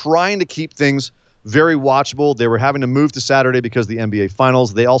were trying to keep things very watchable. They were having to move to Saturday because of the NBA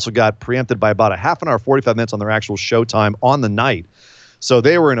Finals. They also got preempted by about a half an hour, 45 minutes on their actual showtime on the night. So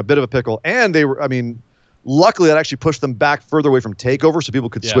they were in a bit of a pickle. And they were, luckily that actually pushed them back further away from TakeOver so people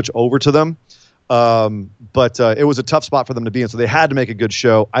could switch over to them. But it was a tough spot for them to be in, so they had to make a good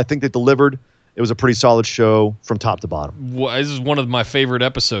show. I think they delivered. It was a pretty solid show from top to bottom. Well, this is one of my favorite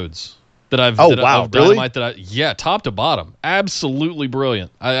episodes that I've. Really? Top to bottom, absolutely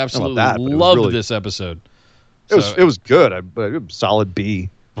brilliant. I absolutely loved this episode. It was good. Solid B.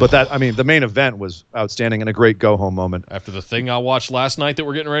 But the main event was outstanding and a great go-home moment. After the thing I watched last night that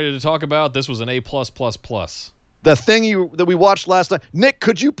we're getting ready to talk about, this was an A+++. The thing that we watched last night, Nick,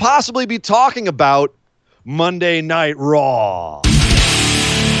 could you possibly be talking about Monday Night Raw?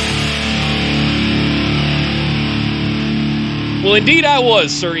 Well, indeed I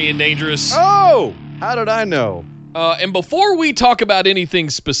was, Sir Ian Dangerous. Oh, how did I know? And before we talk about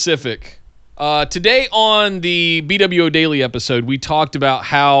anything specific, today on the BWO Daily episode, we talked about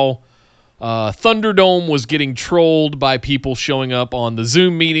how Thunderdome was getting trolled by people showing up on the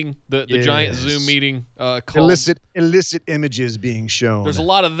Zoom meeting, the giant Zoom meeting. Illicit images being shown. There's a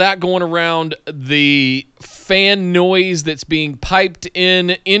lot of that going around. The fan noise that's being piped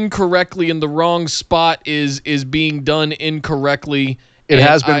in incorrectly in the wrong spot is being done incorrectly. It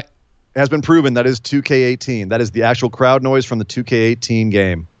has been proven that is 2K18. That is the actual crowd noise from the 2K18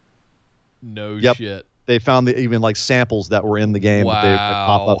 game. No shit. They found even samples that were in the game. Wow. That they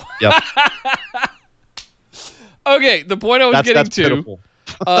pop up. Yep. Okay, the point I was getting to.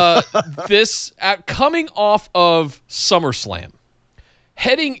 This coming off of SummerSlam,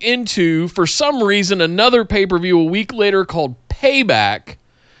 heading into, for some reason, another pay-per-view a week later called Payback,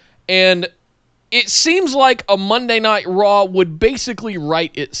 and it seems like a Monday Night Raw would basically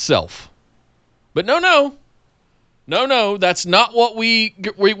write itself. But no, that's not what we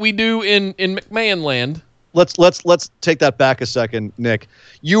do in McMahon land. Let's take that back a second, Nick.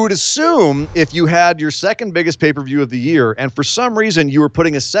 You would assume if you had your second biggest pay-per-view of the year, and for some reason you were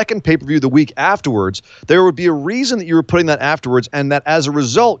putting a second pay-per-view the week afterwards, there would be a reason that you were putting that afterwards, and that as a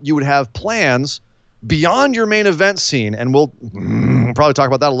result you would have plans beyond your main event scene, and we'll probably talk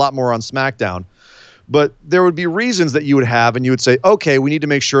about that a lot more on SmackDown. But there would be reasons that you would have, and you would say, okay, we need to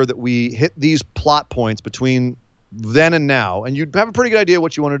make sure that we hit these plot points between then and now, and you'd have a pretty good idea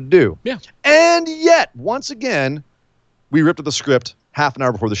what you wanted to do. Yeah. And yet, once again, we ripped up the script half an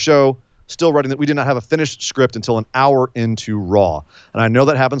hour before the show, still writing that we did not have a finished script until an hour into Raw. And I know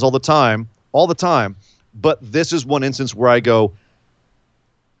that happens all the time, but this is one instance where I go,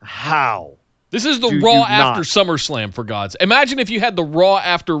 how? This is the Do Raw you after not? SummerSlam, for God's. Imagine if you had the Raw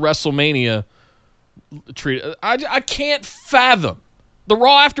after WrestleMania treat. I can't fathom the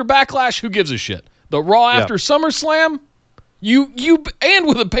Raw after Backlash. Who gives a shit? The Raw after SummerSlam, you and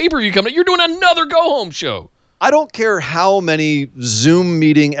with a pay-per-view coming, you're doing another go-home show. I don't care how many Zoom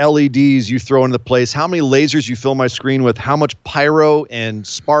meeting LEDs you throw into the place, how many lasers you fill my screen with, how much pyro and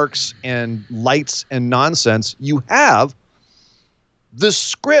sparks and lights and nonsense you have. The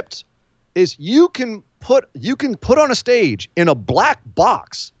script is you can put on a stage in a black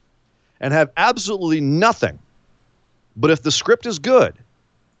box and have absolutely nothing. But if the script is good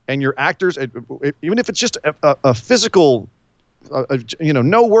and your actors, even if it's just a physical,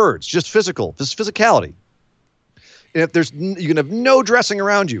 no words, just physicality. And if you can have no dressing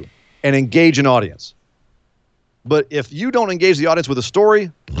around you and engage an audience. But if you don't engage the audience with a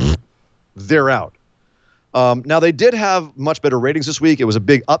story, they're out. Now, they did have much better ratings this week. It was a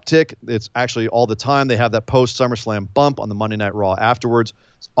big uptick. It's actually all the time. They have that post-SummerSlam bump on the Monday Night Raw afterwards.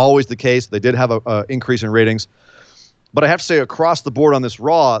 It's always the case. They did have an increase in ratings. But I have to say, across the board on this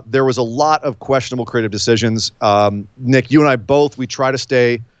Raw, there was a lot of questionable creative decisions. Nick, you and I both, we try to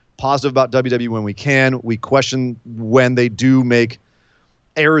stay positive about WWE when we can. We question when they do make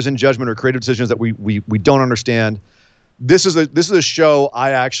errors in judgment or creative decisions that we don't understand. This is a show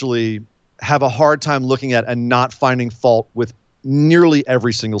I actually have a hard time looking at and not finding fault with nearly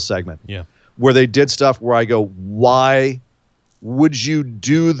every single segment. Yeah. Where they did stuff where I go, why would you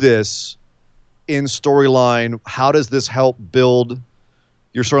do this in storyline? How does this help build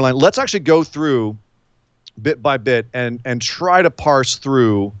your storyline? Let's actually go through bit by bit and try to parse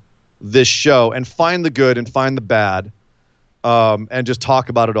through this show and find the good and find the bad, and just talk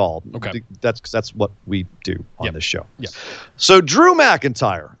about it all. Okay. That's what we do on this show. Yeah. So Drew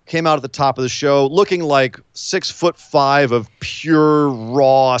McIntyre came out at the top of the show looking like 6'5" of pure,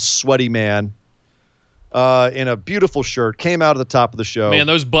 raw, sweaty man in a beautiful shirt. Came out at the top of the show. Man,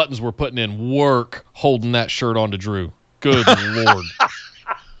 those buttons were putting in work holding that shirt onto Drew. Good Lord.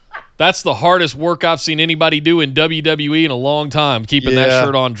 That's the hardest work I've seen anybody do in WWE in a long time, keeping that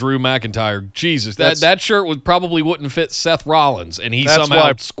shirt on Drew McIntyre. Jesus, that shirt wouldn't fit Seth Rollins, and he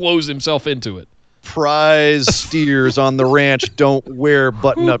somehow squoze himself into it. Prize steers on the ranch don't wear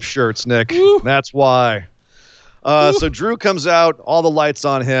button-up shirts, Nick. That's why. So Drew comes out, all the lights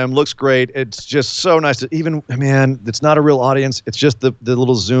on him, looks great. It's just so nice to it's not a real audience. It's just the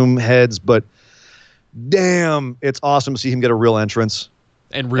little Zoom heads, but damn, it's awesome to see him get a real entrance.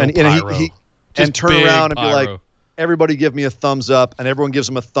 And real pyro. And turn around and be like, everybody give me a thumbs up, and everyone gives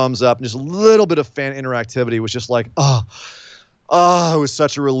him a thumbs up, and just a little bit of fan interactivity was just like, it was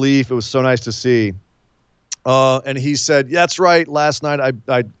such a relief. It was so nice to see. And he said, yeah, that's right. Last night,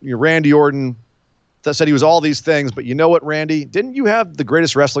 Randy Orton said he was all these things, but you know what, Randy? Didn't you have the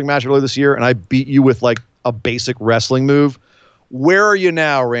greatest wrestling match earlier this year, and I beat you with like a basic wrestling move? Where are you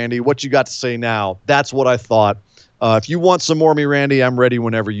now, Randy? What you got to say now? That's what I thought. If you want some more of me, Randy, I'm ready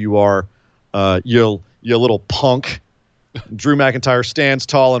whenever you are. You little punk. Drew McIntyre stands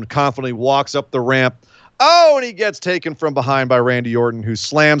tall and confidently walks up the ramp. Oh, and he gets taken from behind by Randy Orton, who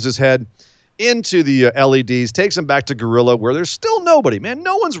slams his head into the LEDs, takes him back to Gorilla, where there's still nobody. Man,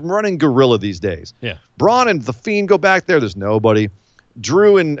 no one's running Gorilla these days. Yeah. Braun and The Fiend go back there. There's nobody.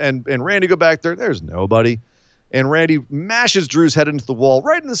 Drew and Randy go back there. There's nobody. And Randy mashes Drew's head into the wall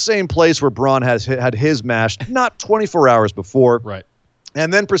right in the same place where Braun had his mashed not 24 hours before. Right.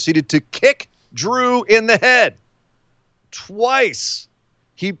 And then proceeded to kick Drew in the head twice.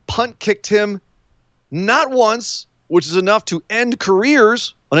 He punt kicked him not once, which is enough to end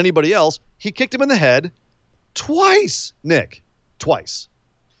careers on anybody else. He kicked him in the head twice, Nick. Twice.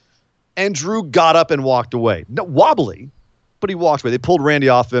 And Drew got up and walked away. No, wobbly, but he walked away. They pulled Randy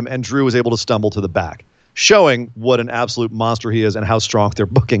off him, and Drew was able to stumble to the back, showing what an absolute monster he is and how strong they're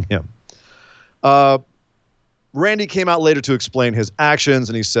booking him. Randy came out later to explain his actions,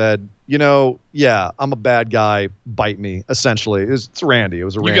 and he said, I'm a bad guy. Bite me, essentially. It's Randy. It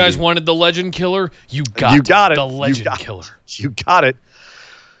was a Randy. You guys wanted the Legend Killer? You got it. The Legend Killer. You got it.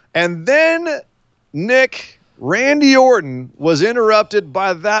 And then, Nick, Randy Orton was interrupted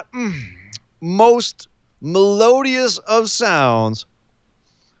by that most melodious of sounds.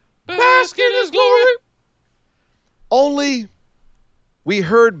 Bask in his glory. Only we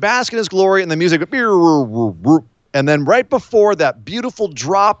heard Bask in His Glory and the music, and then right before that beautiful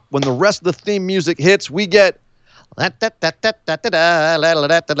drop, when the rest of the theme music hits, we get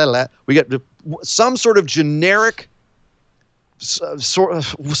some sort of generic,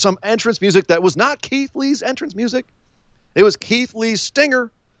 some entrance music that was not Keith Lee's entrance music. It was Keith Lee's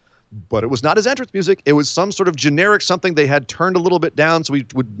stinger, but it was not his entrance music. It was some sort of generic something they had turned a little bit down so we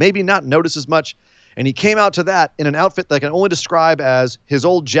would maybe not notice as much. And he came out to that in an outfit that I can only describe as his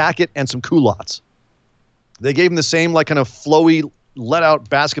old jacket and some culottes. They gave him the same like kind of flowy, let-out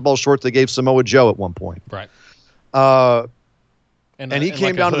basketball shorts they gave Samoa Joe at one point. Right. And he came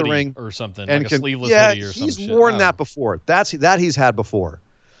like down to the ring or something, and like a sleeveless hoodie or something. He's worn that before. That he's had before.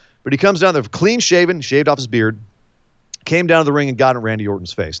 But he comes down there clean shaven, shaved off his beard, came down to the ring and got in Randy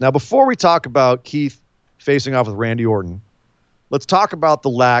Orton's face. Now, before we talk about Keith facing off with Randy Orton, let's talk about the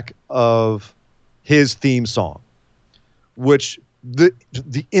lack of his theme song, which the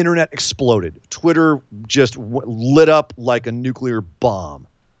internet exploded. Twitter just lit up like a nuclear bomb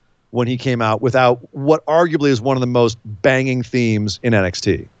when he came out without what arguably is one of the most banging themes in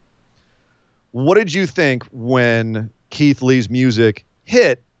NXT. What did you think when Keith Lee's music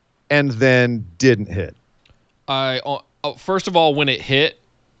hit and then didn't hit? First of all, when it hit,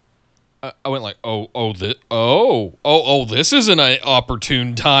 I went like, this isn't an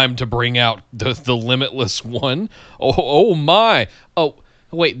opportune time to bring out the Limitless One. Oh my. Oh,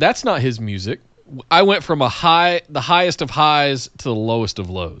 wait, that's not his music. I went from the highest of highs to the lowest of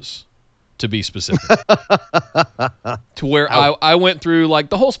lows, to be specific. To where I went through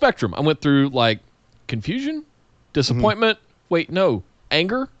like the whole spectrum. I went through like confusion, disappointment,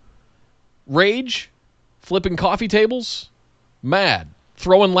 anger, rage, flipping coffee tables, mad,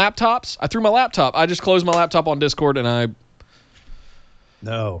 throwing laptops. I threw my laptop. I just closed my laptop on Discord and I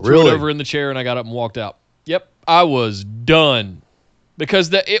threw it over in the chair and I got up and walked out. Yep, I was done.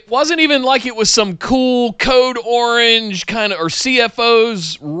 Because it wasn't even like it was some cool Code Orange kind of or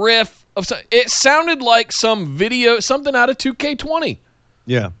CFO's riff of it sounded like some video, something out of 2K20.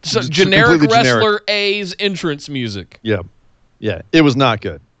 Yeah, generic wrestler A's entrance music. Yeah, it was not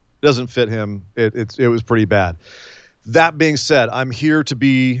good. It doesn't fit him. It was pretty bad. That being said, I'm here to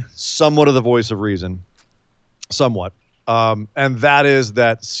be somewhat of the voice of reason, somewhat. And that is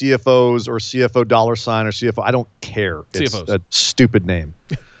that CFOs or CFO $ or CFO, I don't care. It's CFOs. A stupid name.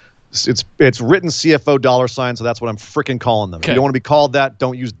 It's written CFO $, so that's what I'm freaking calling them. Okay. If you don't want to be called that,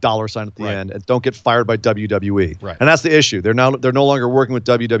 don't use $ at the end, and don't get fired by WWE. Right. And that's the issue. They're no longer working with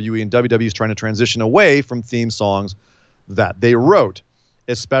WWE, and WWE is trying to transition away from theme songs that they wrote,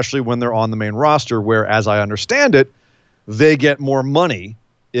 especially when they're on the main roster, where, as I understand it, they get more money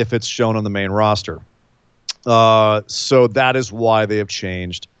if it's shown on the main roster. So that is why they have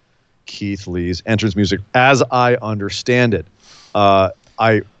changed Keith Lee's entrance music, as I understand it. I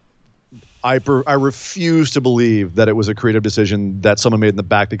refuse to believe that it was a creative decision that someone made in the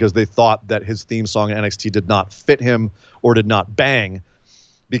back because they thought that his theme song in NXT did not fit him or did not bang.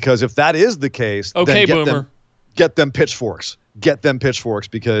 Because if that is the case, okay, then get them pitchforks. Get them pitchforks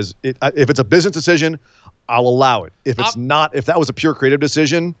because if it's a business decision, I'll allow it. If it's not, if that was a pure creative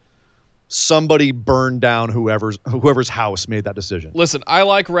decision, somebody burned down whoever's house made that decision. Listen, I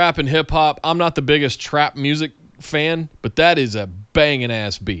like rap and hip hop. I'm not the biggest trap music fan, but that is a banging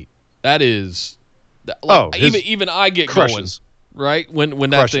ass beat. That is, even I get crushes. Going, right? When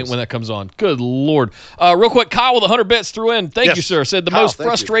that comes on. Good Lord. Real quick, Kyle with 100 bits threw in. Thank you, sir. Said the most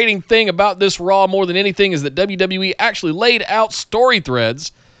frustrating thing about this Raw more than anything is that WWE actually laid out story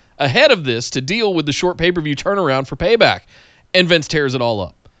threads ahead of this to deal with the short pay-per-view turnaround for Payback, and Vince tears it all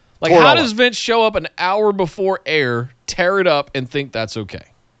up. Like, how does Vince show up an hour before air, tear it up, and think that's okay?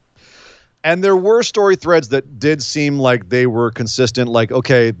 And there were story threads that did seem like they were consistent. Like,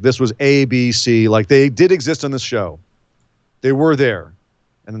 okay, this was A, B, C. Like, they did exist on this show. They were there.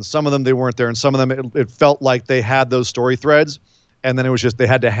 And then some of them, they weren't there. And some of them, it felt like they had those story threads. And then it was just, they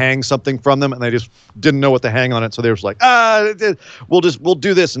had to hang something from them. And they just didn't know what to hang on it. So they were just like, we'll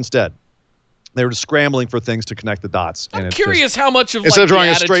do this instead. They were just scrambling for things to connect the dots. I'm curious how much of instead of drawing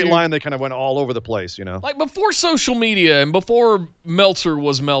a straight line, they kind of went all over the place, you know. Like before social media and before Meltzer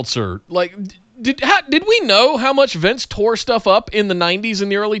was Meltzer, like did we know how much Vince tore stuff up in the 90s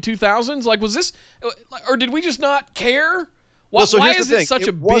and the early 2000s? Like was this, or did we just not care? Why is it such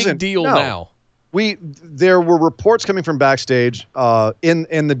a big deal now? There were reports coming from backstage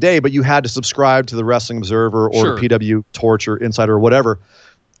in the day, but you had to subscribe to the Wrestling Observer or PW Torch or Insider or whatever.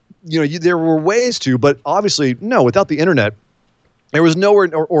 You know, there were ways to, but obviously, no, without the internet, there was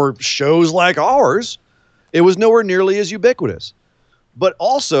nowhere, or shows like ours, it was nowhere nearly as ubiquitous. But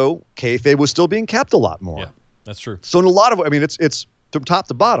also, kayfabe was still being kept a lot more. Yeah, that's true. So in a lot of, I mean, it's from top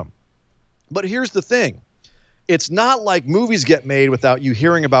to bottom. But here's the thing. It's not like movies get made without you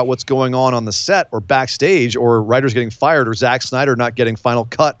hearing about what's going on the set or backstage, or writers getting fired, or Zack Snyder not getting final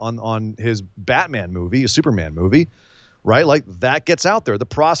cut on his Batman movie, a Superman movie, right? Like, that gets out there. The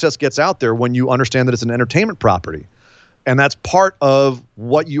process gets out there when you understand that it's an entertainment property. And that's part of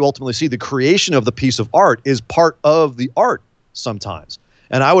what you ultimately see. The creation of the piece of art is part of the art sometimes.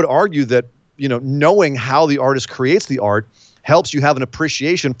 And I would argue that, knowing how the artist creates the art helps you have an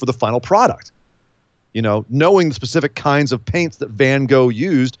appreciation for the final product. Knowing the specific kinds of paints that Van Gogh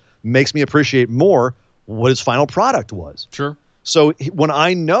used makes me appreciate more what his final product was. Sure. So when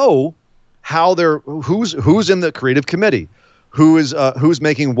I know how who's in the creative committee, who's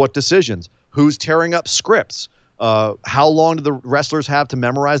making what decisions, who's tearing up scripts, how long do the wrestlers have to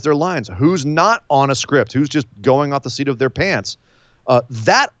memorize their lines, who's not on a script, who's just going off the seat of their pants,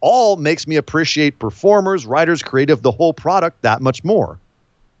 that all makes me appreciate performers, writers, creative, the whole product that much more.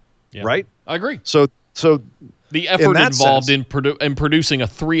 Yeah. Right? I agree. So the effort involved in producing a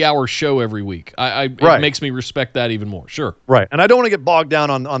 3-hour show every week, it makes me respect that even more. Sure. Right. And I don't want to get bogged down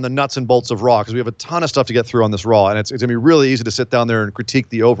on the nuts and bolts of Raw, because we have a ton of stuff to get through on this Raw, and it's going to be really easy to sit down there and critique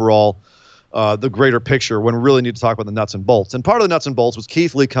the overall, the greater picture, when we really need to talk about the nuts and bolts. And part of the nuts and bolts was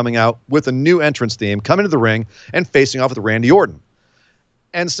Keith Lee coming out with a new entrance theme, coming to the ring and facing off with Randy Orton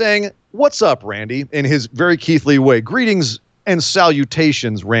and saying, "What's up, Randy?" in his very Keith Lee way. "Greetings and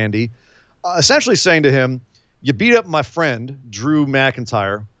salutations, Randy." Essentially saying to him, "You beat up my friend, Drew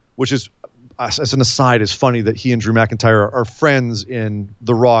McIntyre," which is, as an aside, is funny that he and Drew McIntyre are friends in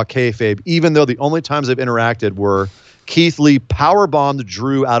the Raw kayfabe, even though the only times they've interacted were Keith Lee powerbombed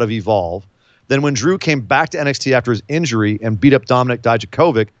Drew out of Evolve. Then when Drew came back to NXT after his injury and beat up Dominik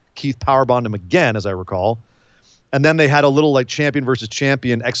Dijakovic, Keith powerbombed him again, as I recall. And then they had a little like champion versus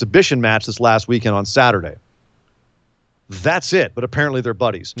champion exhibition match this last weekend on Saturday. That's it, but apparently they're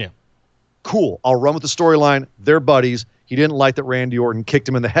buddies. Yeah. Cool. I'll run with the storyline. They're buddies. He didn't like that Randy Orton kicked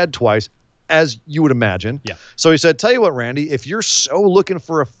him in the head twice, as you would imagine. Yeah. So he said, "Tell you what, Randy, if you're so looking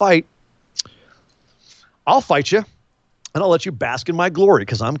for a fight, I'll fight you, and I'll let you bask in my glory,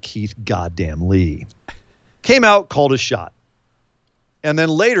 because I'm Keith goddamn Lee." Came out, called his shot. And then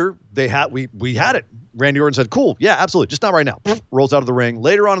later, we had it. Randy Orton said, "Cool, yeah, absolutely, just not right now." Rolls out of the ring.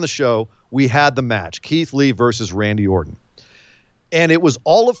 Later on in the show, we had the match, Keith Lee versus Randy Orton. And it was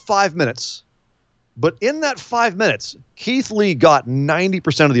all of 5 minutes. But in that 5 minutes, Keith Lee got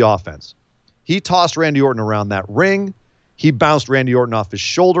 90% of the offense. He tossed Randy Orton around that ring. He bounced Randy Orton off his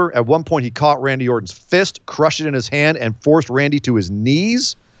shoulder. At one point, he caught Randy Orton's fist, crushed it in his hand, and forced Randy to his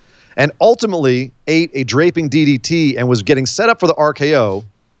knees. And ultimately ate a draping DDT and was getting set up for the RKO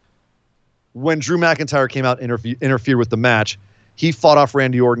when Drew McIntyre came out and interfered with the match. He fought off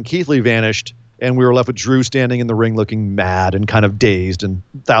Randy Orton. Keith Lee vanished. And we were left with Drew standing in the ring looking mad and kind of dazed and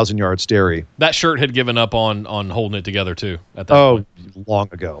 1,000-yard starey. That shirt had given up on holding it together, too, at that point. Long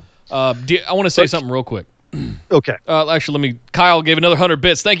ago. I want to say something real quick. Okay. Actually, Kyle gave another 100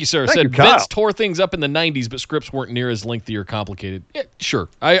 bits. Thank you, sir. Thank Said you, Kyle. Vince tore things up in the 90s, but scripts weren't near as lengthy or complicated. Yeah, sure.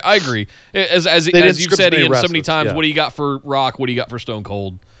 I agree. As you've said, Ian, so many times, What do you got for Rock? What do you got for Stone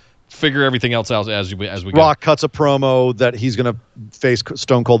Cold? Figure everything else out as we go. Rock cuts a promo that he's going to face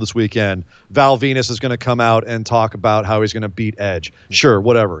Stone Cold this weekend. Val Venus is going to come out and talk about how he's going to beat Edge. Sure,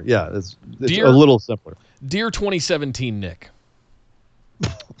 whatever. Yeah, it's a little simpler. Dear 2017 Nick.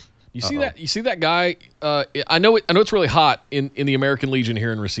 You see that? You see that guy? I know it's really hot in the American Legion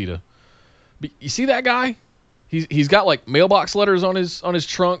here in Reseda. But you see that guy? He's got like mailbox letters on his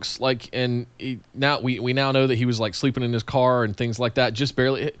trunks, like, and we now know that he was like sleeping in his car and things like that. Just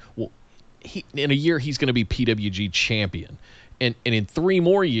barely. Well, in a year he's going to be PWG champion, and in 3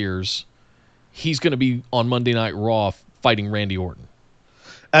 more years he's going to be on Monday Night Raw fighting Randy Orton.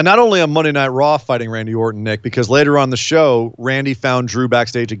 And not only on Monday Night Raw fighting Randy Orton, Nick, because later on the show, Randy found Drew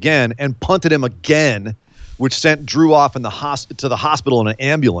backstage again and punted him again, which sent Drew off to the hospital in an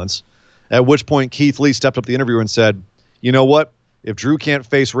ambulance. At which point, Keith Lee stepped up the interview and said, "You know what? If Drew can't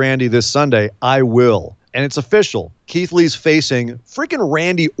face Randy this Sunday, I will." And it's official. Keith Lee's facing freaking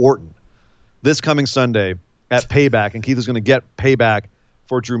Randy Orton this coming Sunday at Payback, and Keith is going to get payback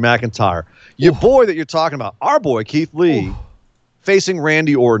for Drew McIntyre. Your boy that you're talking about, our boy, Keith Lee, facing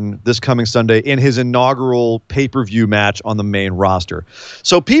Randy Orton this coming Sunday in his inaugural pay-per-view match on the main roster.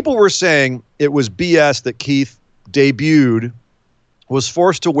 So people were saying it was BS that Keith debuted, was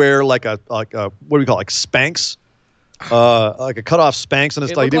forced to wear like a what do we call it, like Spanx, like a cutoff Spanx, and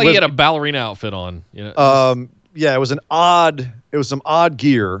it looked like he had a ballerina outfit on. You know? Yeah, it was some odd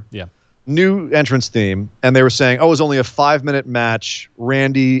gear. Yeah, new entrance theme, and they were saying, "Oh, it was only a 5-minute match."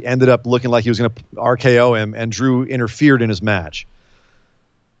 Randy ended up looking like he was going to RKO him, and Drew interfered in his match.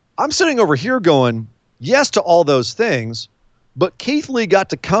 I'm sitting over here going, yes to all those things, but Keith Lee got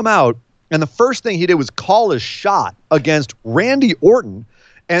to come out, and the first thing he did was call his shot against Randy Orton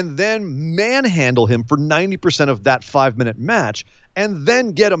and then manhandle him for 90% of that 5-minute match and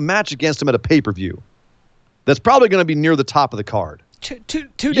then get a match against him at a pay-per-view. That's probably going to be near the top of the card.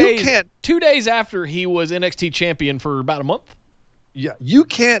 Two days after he was NXT champion for about a month. Yeah, you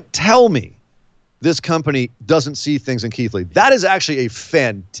can't tell me this company doesn't see things in Keith Lee. That is actually a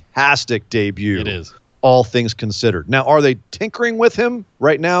fantastic debut. It is. All things considered. Now, are they tinkering with him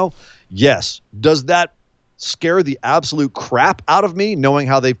right now? Yes. Does that scare the absolute crap out of me, knowing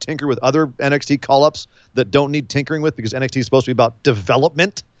how they've tinkered with other NXT call-ups that don't need tinkering with because NXT is supposed to be about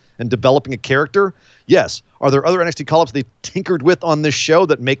development and developing a character? Yes. Are there other NXT call-ups they've tinkered with on this show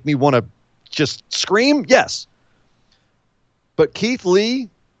that make me want to just scream? Yes. But Keith Lee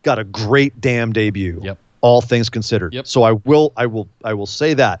got a great damn debut. Yep. All things considered. Yep. So I will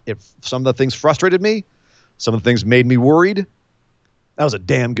say that if some of the things frustrated me, some of the things made me worried, that was a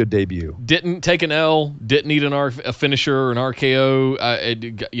damn good debut. Didn't take an L, didn't need a finisher or an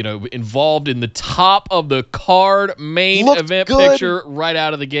RKO, involved in the top of the card main event picture right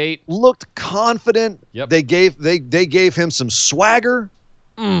out of the gate. Looked confident. Yep. They gave him some swagger.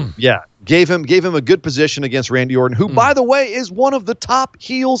 Yeah, gave him a good position against Randy Orton, who, by the way, is one of the top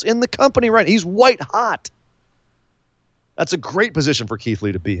heels in the company right now. He's white hot. That's a great position for Keith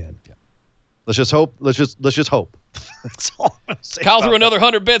Lee to be in. Yeah. Let's just hope. Let's just hope. That's all I'm gonna say. Kyle threw another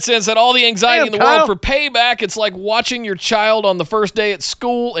 100 bits in, said all the anxiety in the Kyle. world for payback. It's like watching your child on the first day at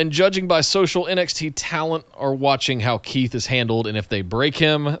school and judging by social NXT talent or watching how Keith is handled. And if they break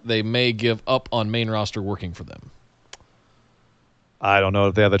him, they may give up on main roster working for them. I don't know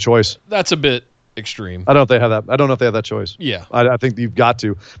if they have that choice. That's a bit extreme. I don't know if they have that choice. Yeah. I think you've got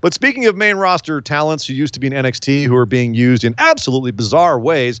to. But speaking of main roster talents who used to be in NXT who are being used in absolutely bizarre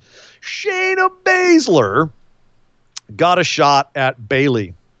ways, Shayna Baszler got a shot at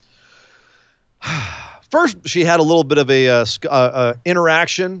Bayley. First, she had a little bit of a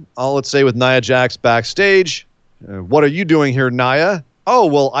interaction, let's say, with Nia Jax backstage. What are you doing here, Nia? Oh,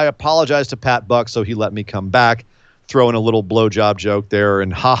 well, I apologized to Pat Buck, so he let me come back. Throwing a little blowjob joke there,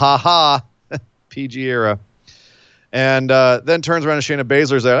 and ha, PG era. And then turns around to Shayna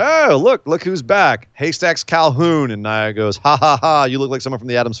Baszler and says, oh, look who's back. Haystacks Calhoun. And Nia goes, ha, you look like someone from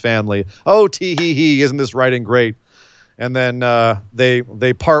the Addams Family. Oh, tee-hee-hee, isn't this writing great? And then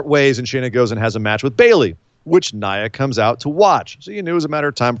they part ways, and Shayna goes and has a match with Bayley, which Nia comes out to watch. So you knew it was a matter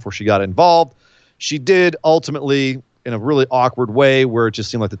of time before she got involved. She did ultimately, in a really awkward way where it just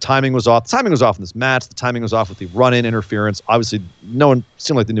seemed like the timing was off. The timing was off in this match. The timing was off with the run-in interference. Obviously, no one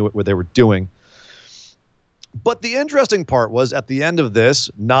seemed like they knew what they were doing. But the interesting part was at the end of this,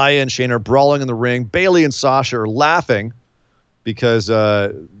 Nia and Shayna are brawling in the ring. Bayley and Sasha are laughing because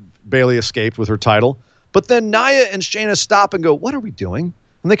Bayley escaped with her title. But then Nia and Shayna stop and go, what are we doing?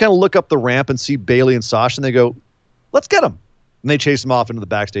 And they kind of look up the ramp and see Bayley and Sasha, and they go, let's get them. And they chase them off into the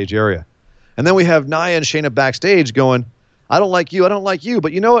backstage area. And then we have Nia and Shayna backstage going, I don't like you,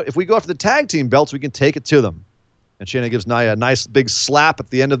 but you know what? If we go after the tag team belts, we can take it to them. And Shayna gives Nia a nice big slap at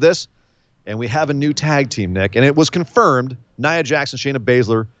the end of this, and we have a new tag team, Nick. And it was confirmed, Nia Jax and Shayna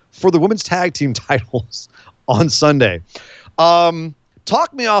Baszler for the women's tag team titles on Sunday.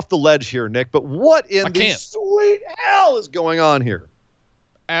 Talk me off the ledge here, Nick, but what in the sweet hell is going on here?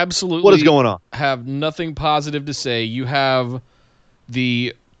 Absolutely. What is going on? Have nothing positive to say. You have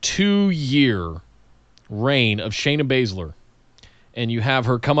the 2-year reign of Shayna Baszler, and you have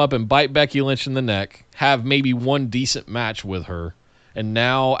her come up and bite Becky Lynch in the neck, have maybe one decent match with her, and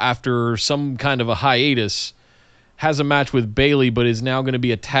now after some kind of a hiatus, has a match with Bayley, but is now going to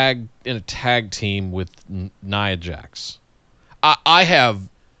be in a tag team with Nia Jax. I have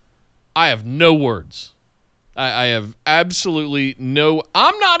no words. I have absolutely no.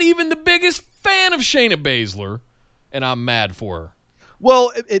 I'm not even the biggest fan of Shayna Baszler, and I'm mad for her.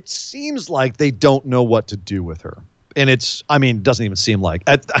 Well, it seems like they don't know what to do with her. And it doesn't even seem like.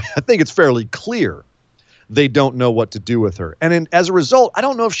 I think it's fairly clear they don't know what to do with her. And as a result, I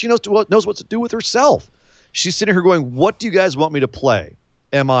don't know if she knows what to do with herself. She's sitting here going, what do you guys want me to play?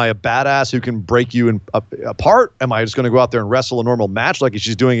 Am I a badass who can break you apart? Am I just going to go out there and wrestle a normal match like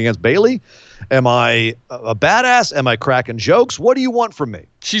she's doing against Bayley? Am I a badass? Am I cracking jokes? What do you want from me?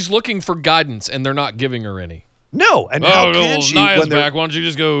 She's looking for guidance, and they're not giving her any. No, and how can she? Nia's back. Why don't you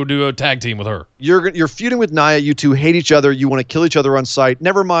just go do a tag team with her? You're feuding with Nia. You two hate each other. You want to kill each other on sight.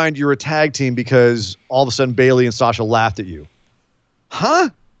 Never mind, you're a tag team because all of a sudden Bayley and Sasha laughed at you. Huh?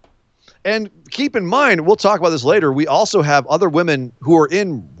 And keep in mind, we'll talk about this later, we also have other women who are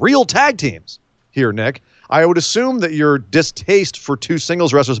in real tag teams. here, Nick. I would assume that your distaste for two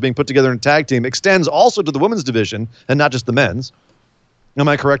singles wrestlers being put together in a tag team extends also to the women's division and not just the men's. Am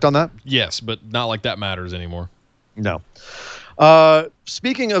I correct on that? Yes, but not like that matters anymore. No.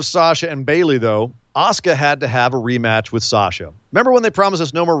 Speaking of Sasha and Bayley, though, Asuka had to have a rematch with Sasha. Remember when they promised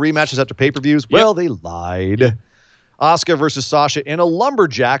us no more rematches after pay-per-views? Yep. Well, they lied. Asuka versus Sasha in a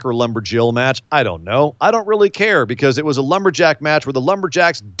lumberjack or lumberjill match. I don't know. I don't really care because it was a lumberjack match where the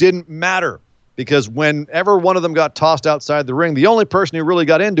lumberjacks didn't matter. Because whenever one of them got tossed outside the ring, the only person who really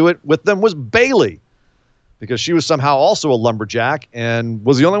got into it with them was Bayley. Because she was somehow also a lumberjack and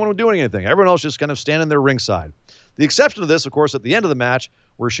was the only one doing anything. Everyone else just kind of standing there ringside. The exception to this, of course, at the end of the match,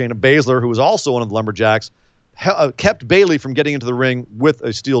 where Shayna Baszler, who was also one of the lumberjacks, kept Bayley from getting into the ring with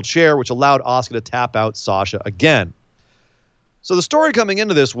a steel chair, which allowed Asuka to tap out Sasha again. So the story coming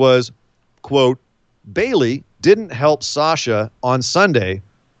into this was, quote, Bayley didn't help Sasha on Sunday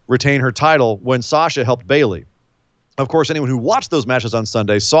retain her title when Sasha helped Bayley. Of course, anyone who watched those matches on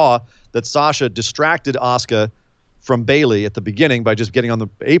Sunday saw that Sasha distracted Asuka from Bayley at the beginning by just getting on the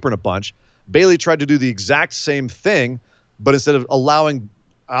apron a bunch. Bayley tried to do the exact same thing, but instead of allowing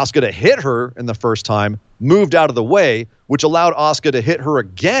Asuka to hit her in the first time, moved out of the way, which allowed Asuka to hit her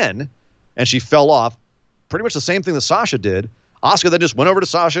again, and she fell off. Pretty much the same thing that Sasha did. Asuka then just went over to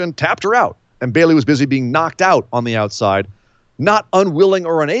Sasha and tapped her out, and Bayley was busy being knocked out on the outside, not unwilling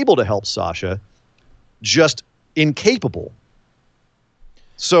or unable to help Sasha, just incapable.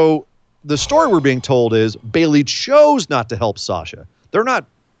 So the story we're being told is Bayley chose not to help Sasha. They're not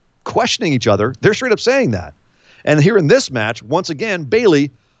questioning each other. They're straight up saying that. And here in this match, once again, Bayley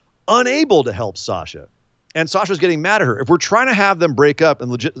unable to help Sasha. And Sasha's getting mad at her. If we're trying to have them break up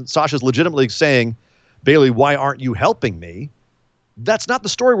and Sasha's legitimately saying, Bayley, why aren't you helping me? That's not the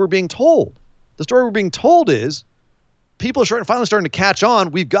story we're being told. The story we're being told is people are finally starting to catch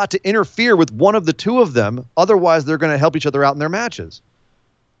on. We've got to interfere with one of the two of them. Otherwise, they're going to help each other out in their matches.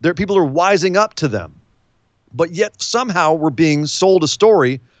 People are wising up to them. But yet somehow we're being sold a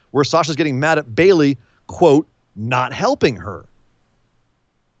story where Sasha's getting mad at Bayley, quote, not helping her.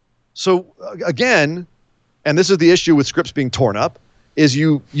 So again, and this is the issue with scripts being torn up, is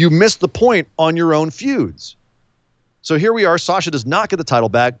you miss the point on your own feuds. So here we are. Sasha does not get the title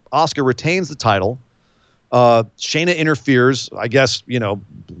back. Asuka retains the title. Shayna interferes, I guess,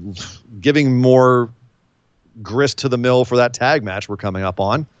 giving more grist to the mill for that tag match we're coming up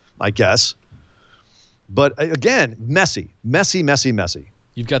on, I guess. But again, messy.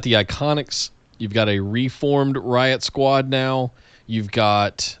 You've got the Iconics. You've got a reformed Riot Squad now. You've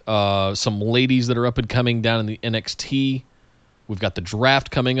got some ladies that are up and coming down in the NXT. We've got the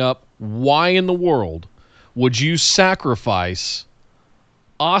draft coming up. Why in the world would you sacrifice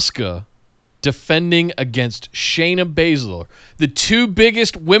Asuka defending against Shayna Baszler, the two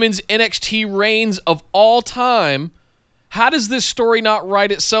biggest women's NXT reigns of all time? How does this story not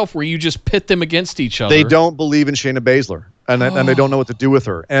write itself where you just pit them against each other? They don't believe in Shayna Baszler, and they don't know what to do with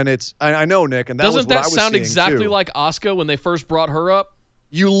her. And I know, Nick, and doesn't that was sound exactly like Asuka when they first brought her up?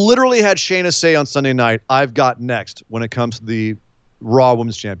 You literally had Shayna say on Sunday night, I've got next when it comes to the Raw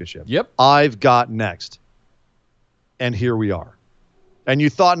Women's Championship. Yep. I've got next. And here we are. And you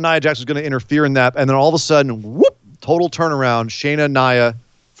thought Nia Jax was going to interfere in that, and then all of a sudden, whoop, total turnaround, Shayna and Nia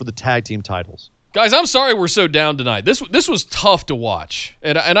for the tag team titles. Guys, I'm sorry we're so down tonight. This was tough to watch,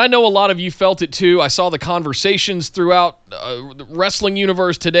 and I know a lot of you felt it too. I saw the conversations throughout the wrestling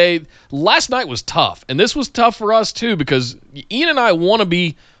universe today. Last night was tough, and this was tough for us too because Ian and I want to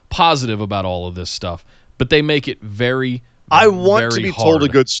be positive about all of this stuff, but they make it very, I want very to be hard. told a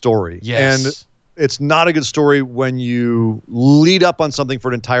good story. Yes. And it's not a good story when you lead up on something for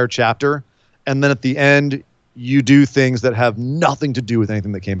an entire chapter, and then at the end, you do things that have nothing to do with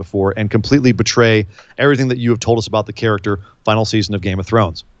anything that came before and completely betray everything that you have told us about the character final season of Game of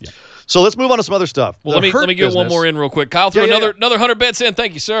Thrones. Yeah. So let's move on to some other stuff. Well, let me get one more in real quick. Kyle threw another 100 bits in.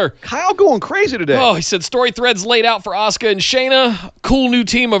 Thank you, sir. Kyle going crazy today. Oh, he said story threads laid out for Asuka and Shayna. Cool new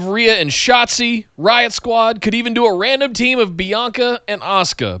team of Rhea and Shotzi. Riot Squad could even do a random team of Bianca and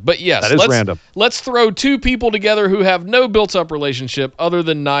Asuka. But yes, that is random. Let's throw two people together who have no built-up relationship other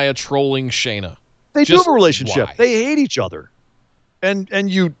than Nia trolling Shayna. They do have a relationship. Why? They hate each other.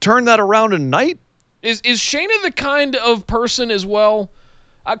 And you turn that around in a night? Is Shayna the kind of person as well?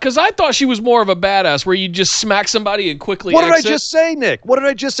 Because I thought she was more of a badass where you just smack somebody and quickly exit. What did I just say, Nick? What did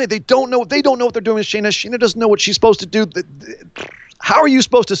I just say? They don't know what they're doing with Shayna. Shayna doesn't know what she's supposed to do. How are you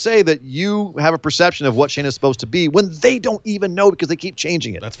supposed to say that you have a perception of what Shayna's supposed to be when they don't even know because they keep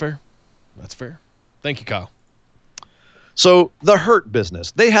changing it? That's fair. Thank you, Kyle. So the Hurt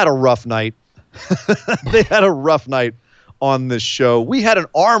Business, they had a rough night. They had a rough night on this show. We had an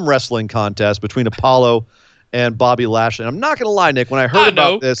arm wrestling contest between Apollo and Bobby Lashley. And I'm not going to lie, Nick, when I heard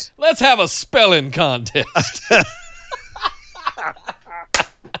about this. Let's have a spelling contest. I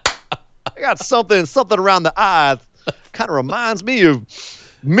got something around the eyes. Kind of reminds me of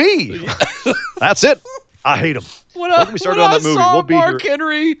me. That's it. I hate him. When I saw Mark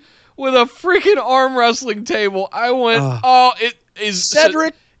Henry with a freaking arm wrestling table, I went, it is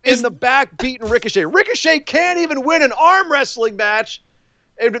Cedric in the back beating Ricochet. Ricochet can't even win an arm wrestling match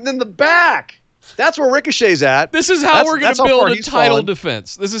in the back. That's where Ricochet's at. This is how we're going to build a title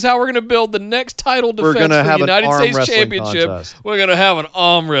defense. This is how we're going to build the next title defense for the United States Championship. We're going to have an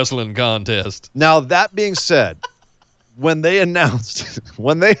arm wrestling contest. Now, that being said, when they announced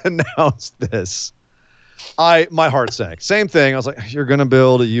this, my heart sank. Same thing. I was like, you're going to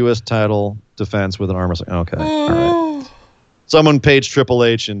build a U.S. title defense with an arm wrestling. Okay. All right. Someone paged Triple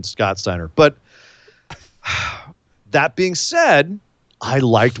H and Scott Steiner. But that being said, I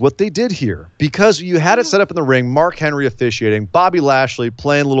liked what they did here because you had it set up in the ring, Mark Henry officiating, Bobby Lashley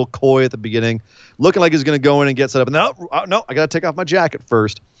playing a little coy at the beginning, looking like he's going to go in and get set up. And no, I got to take off my jacket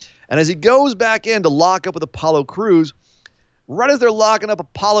first. And as he goes back in to lock up with Apollo Crews, right as they're locking up,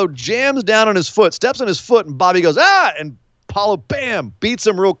 Apollo jams down on his foot, steps on his foot, and Bobby goes, and Apollo, bam, beats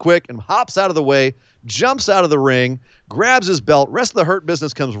him real quick and hops out of the way, jumps out of the ring, grabs his belt. Rest of the Hurt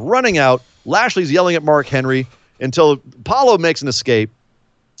Business comes running out. Lashley's yelling at Mark Henry until Apollo makes an escape.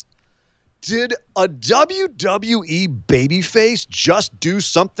 Did a WWE babyface just do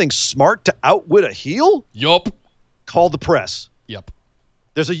something smart to outwit a heel? Yup. Call the press. Yep.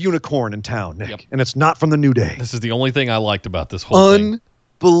 There's a unicorn in town, Nick, and it's not from the New Day. This is the only thing I liked about this whole thing.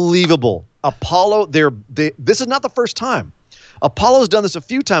 Unbelievable. Apollo, this is not the first time. Apollo's done this a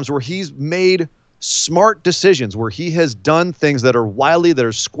few times where he's made smart decisions, where he has done things that are wily, that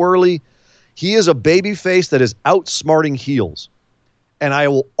are squirrely. He is a babyface that is outsmarting heels. And I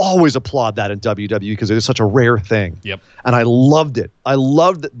will always applaud that in WWE because it is such a rare thing. Yep. And I loved it. I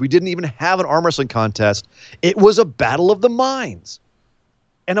loved that we didn't even have an arm wrestling contest. It was a battle of the minds.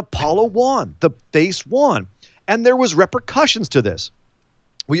 And Apollo won. The face won. And there was repercussions to this.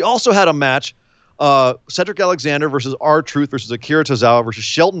 We also had a match, Cedric Alexander versus R-Truth versus Akira Tozawa versus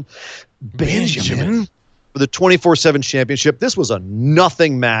Shelton Benjamin for the 24/7 championship. This was a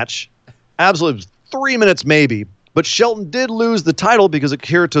nothing match. Absolutely 3 minutes maybe. But Shelton did lose the title because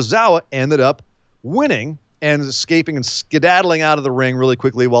Akira Tozawa ended up winning and escaping and skedaddling out of the ring really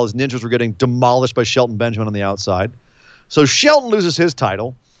quickly while his ninjas were getting demolished by Shelton Benjamin on the outside. So Shelton loses his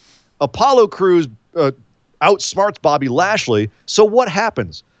title. Apollo Crews outsmarts Bobby Lashley. So what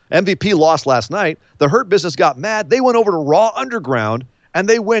happens? MVP lost last night. The Hurt Business got mad. They went over to Raw Underground, and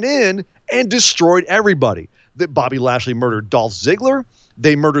they went in and destroyed everybody. Bobby Lashley murdered Dolph Ziggler.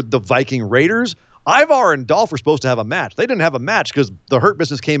 They murdered the Viking Raiders. Ivar and Dolph were supposed to have a match. They didn't have a match because the Hurt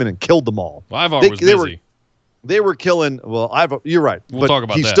Business came in and killed them all. Well, Ivar was busy. They were killing. Well, Ivar, you're right. We'll talk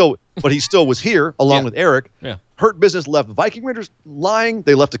about that. But he still was here along with Eric. Yeah. Hurt Business left Viking Raiders lying.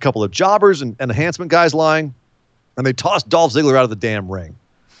 They left a couple of jobbers and enhancement guys lying, and they tossed Dolph Ziggler out of the damn ring.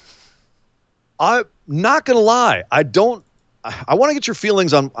 I'm not gonna lie. I want to get your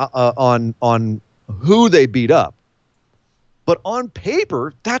feelings on who they beat up, but on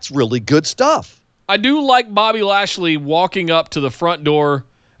paper, that's really good stuff. I do like Bobby Lashley walking up to the front door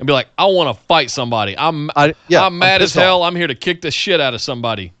and be like, I want to fight somebody. I'm mad as hell. I'm here to kick the shit out of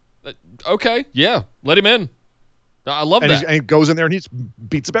somebody. Okay, yeah, let him in. I love that. And he goes in there and he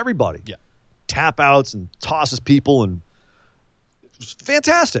beats up everybody. Yeah. Tap outs and tosses people, and it's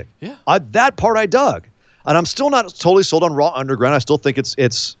fantastic. Yeah. That part I dug. And I'm still not totally sold on Raw Underground. I still think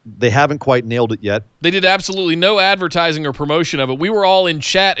it's they haven't quite nailed it yet. They did absolutely no advertising or promotion of it. We were all in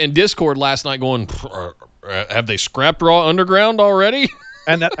chat and Discord last night going, have they scrapped Raw Underground already?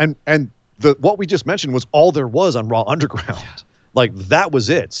 and what we just mentioned was all there was on Raw Underground. Yeah. Like, that was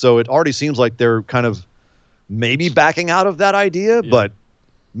it. So it already seems like they're kind of maybe backing out of that idea, but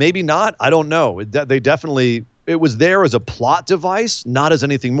maybe not. I don't know. It was there as a plot device, not as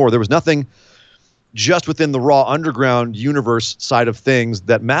anything more. There was nothing just within the Raw Underground universe side of things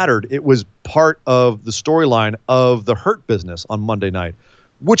that mattered. It was part of the storyline of the Hurt Business on Monday night,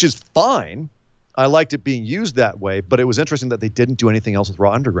 which is fine. I liked it being used that way, but it was interesting that they didn't do anything else with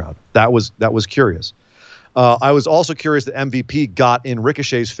Raw Underground. That was curious. I was also curious that MVP got in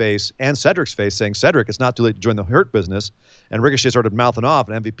Ricochet's face and Cedric's face saying, Cedric, it's not too late to join the Hurt Business. And Ricochet started mouthing off,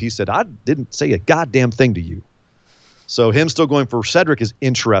 and MVP said, I didn't say a goddamn thing to you. So him still going for Cedric is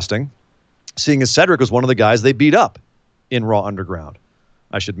interesting, seeing as Cedric was one of the guys they beat up in Raw Underground,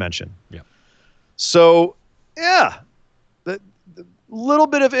 I should mention. Yeah. So, yeah, little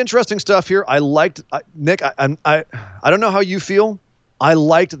bit of interesting stuff here. I liked Nick. I don't know how you feel. I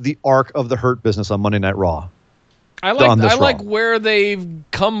liked the arc of the Hurt Business on Monday Night Raw. I like where they've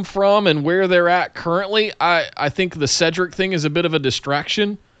come from and where they're at currently. I think the Cedric thing is a bit of a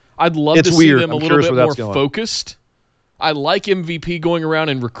distraction. I'd love to see them a little bit more focused. I like MVP going around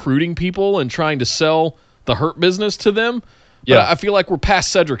and recruiting people and trying to sell the Hurt Business to them. But I feel like we're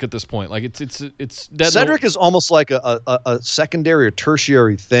past Cedric at this point. Like it's dead. Cedric is almost like a secondary or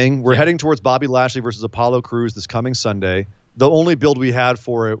tertiary thing. We're heading towards Bobby Lashley versus Apollo Crews this coming Sunday. The only build we had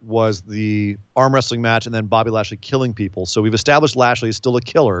for it was the arm wrestling match and then Bobby Lashley killing people. So we've established Lashley is still a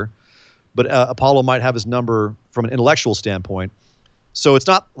killer, but Apollo might have his number from an intellectual standpoint. So it's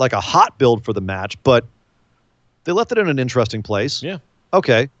not like a hot build for the match, but they left it in an interesting place. Yeah.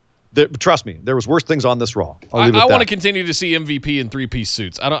 Okay. Trust me, there was worse things on this Raw. I want to continue to see MVP in 3-piece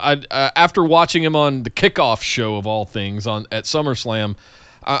suits. After watching him on the kickoff show of all things at SummerSlam,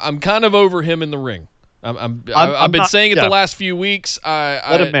 I'm kind of over him in the ring. I've been saying it the last few weeks.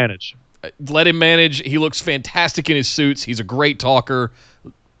 Let him manage. Let him manage. He looks fantastic in his suits. He's a great talker.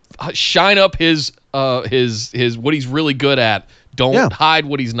 Shine up his what he's really good at. Don't hide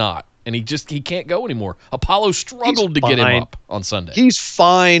what he's not. And he can't go anymore. Apollo struggled to get him up on Sunday. He's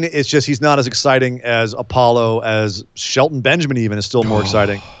fine. It's just he's not as exciting as Apollo, as Shelton Benjamin even is still more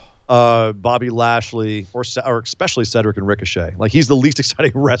exciting. Bobby Lashley, or especially Cedric and Ricochet. Like, he's the least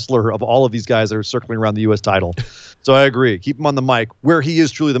exciting wrestler of all of these guys that are circling around the U.S. title. So I agree. Keep him on the mic, where he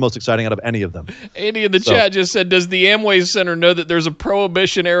is truly the most exciting out of any of them. Andy in the chat just said, does the Amway Center know that there's a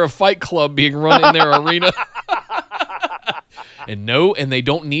Prohibition-era fight club being run in their arena? And no, and they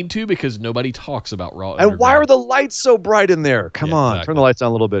don't need to because nobody talks about Raw. And why are the lights so bright in there? Come on, exactly. Turn the lights down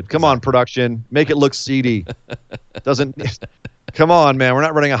a little bit. Come on, production. Make it look seedy. Come on, man. We're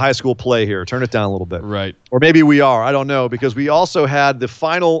not running a high school play here. Turn it down a little bit. Right. Or maybe we are. I don't know, because we also had the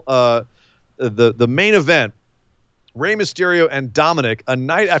final, the main event, Rey Mysterio and Dominic, a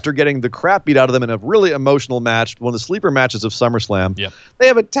night after getting the crap beat out of them in a really emotional match, one of the sleeper matches of SummerSlam. Yep. They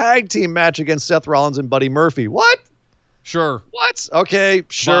have a tag team match against Seth Rollins and Buddy Murphy. What? Sure. What? Okay,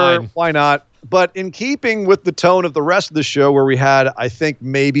 sure. Fine. Why not? But in keeping with the tone of the rest of the show, where we had, I think,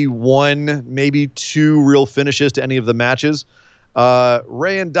 maybe one, maybe two real finishes to any of the matches,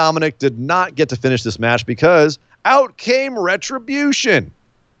 Rey and Dominic did not get to finish this match because out came Retribution.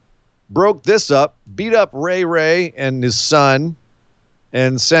 Broke this up, beat up Ray and his son,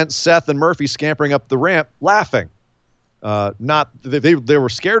 and sent Seth and Murphy scampering up the ramp laughing. They were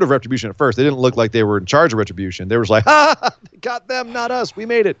scared of Retribution at first. They didn't look like they were in charge of Retribution. They were like, they got them, not us. We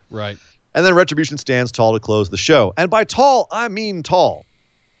made it. Right. And then Retribution stands tall to close the show. And by tall, I mean tall.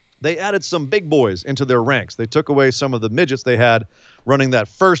 They added some big boys into their ranks. They took away some of the midgets they had running that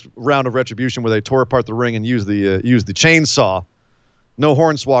first round of Retribution where they tore apart the ring and used the chainsaw. No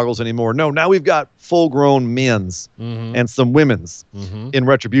hornswoggles anymore. No, now we've got full-grown men's and some women's in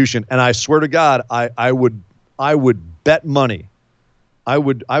Retribution. And I swear to God, I would bet money. I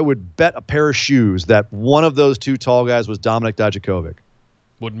would bet a pair of shoes that one of those two tall guys was Dominic Dijakovic.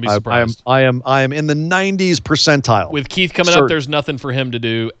 Wouldn't be surprised. I am in the 90s percentile. With Keith coming up, there's nothing for him to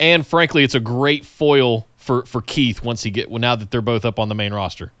do. And frankly, it's a great foil for Keith now that they're both up on the main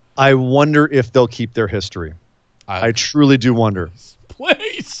roster. I wonder if they'll keep their history. I truly do wonder.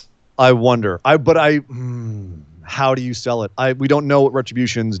 Please. I wonder. How do you sell it? We don't know what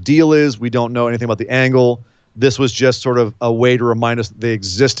Retribution's deal is. We don't know anything about the angle. This was just sort of a way to remind us that they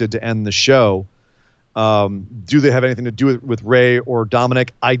existed to end the show. Do they have anything to do with Ray or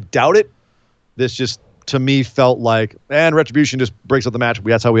Dominic? I doubt it. This just, to me, felt like, and Retribution just breaks up the match.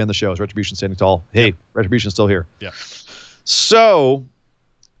 That's how we end the show. Is Retribution standing tall? Hey, Retribution's still here. Yeah. So,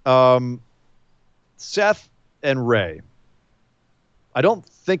 Seth and Ray. I don't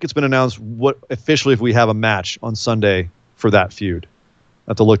think it's been announced officially if we have a match on Sunday for that feud.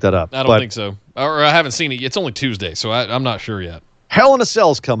 I have to look that up. I don't think so. Or I haven't seen it. It's only Tuesday, so I'm not sure yet. Hell in a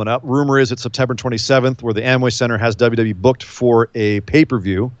Cell's coming up. Rumor is it's September 27th, where the Amway Center has WWE booked for a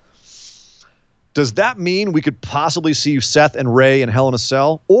pay-per-view. Does that mean we could possibly see Seth and Ray in Hell in a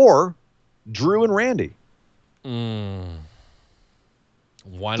Cell, or Drew and Randy? Why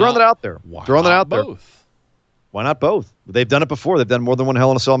not? Throwing that out there. Why not both? Why not both? They've done it before. They've done more than one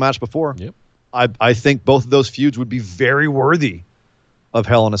Hell in a Cell match before. Yep. I think both of those feuds would be very worthy of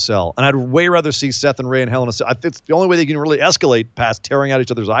Hell in a Cell. And I'd way rather see Seth and Ray in Hell in a Cell. It's the only way they can really escalate past tearing out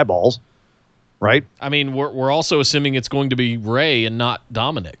each other's eyeballs, right? I mean, we're also assuming it's going to be Ray and not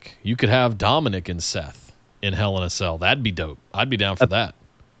Dominic. You could have Dominic and Seth in Hell in a Cell. That'd be dope. I'd be down for that.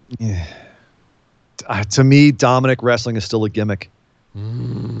 Yeah. To me, Dominic wrestling is still a gimmick.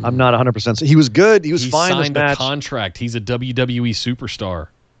 I'm not 100%. He was good. He was fine this signed match. a contract. He's a WWE superstar.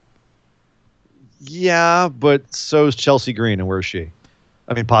 Yeah, but so is Chelsea Green, and where's she?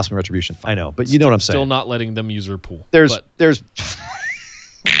 I mean, possibly Retribution. I know, but you know what I'm saying. Still not letting them use her pool. There's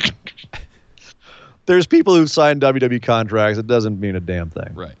people who've signed WWE contracts. It doesn't mean a damn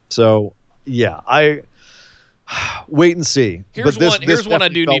thing. Right. So, yeah, I wait and see. Here's one I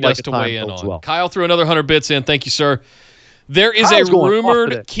do need us to weigh in on. Well. Kyle threw another 100 bits in. Thank you, sir. There is Kyle's a going off rumored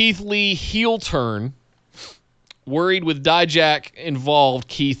today. Keith Lee heel turn. Worried with Dijak involved,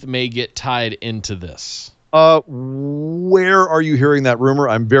 Keith may get tied into this. Where are you hearing that rumor?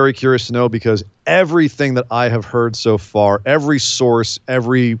 I'm very curious to know, because everything that I have heard so far, every source,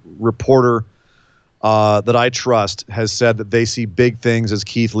 every reporter that I trust has said that they see big things as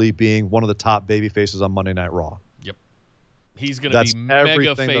Keith Lee being one of the top baby faces on Monday Night Raw. Yep. He's going to be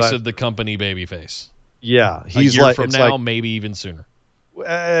mega face of the company babyface. Yeah. He's a year from now, maybe even sooner.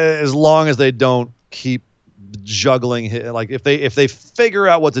 As long as they don't keep juggling, like if they figure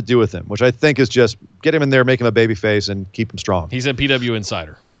out what to do with him, which I think is just get him in there, make him a babyface, and keep him strong. He said PW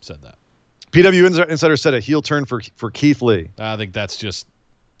Insider said that. PW Insider said a heel turn for Keith Lee. I think that's just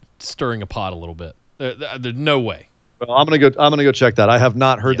stirring a pot a little bit. There's no way. Well, I'm gonna go check that. I have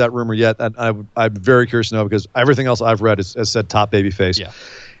not heard that rumor yet, and I'm very curious to know, because everything else I've read has said top babyface. Yeah.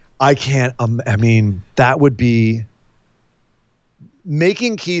 I can't. I mean, that would be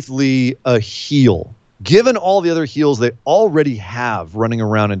making Keith Lee a heel. Given all the other heels they already have running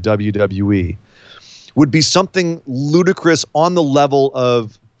around in WWE, would be something ludicrous on the level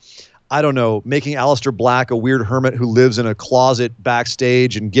of, I don't know, making Aleister Black a weird hermit who lives in a closet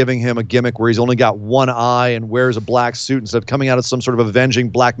backstage and giving him a gimmick where he's only got one eye and wears a black suit instead of coming out as some sort of avenging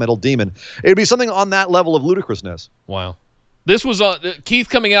black metal demon. It'd be something on that level of ludicrousness. Wow. This was Keith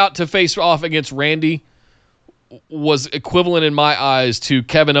coming out to face off against Randy was equivalent in my eyes to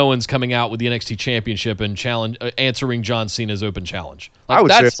Kevin Owens coming out with the NXT Championship and answering John Cena's open challenge. I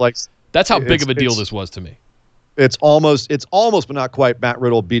would say it's like that's how big of a deal this was to me. It's almost, but not quite, Matt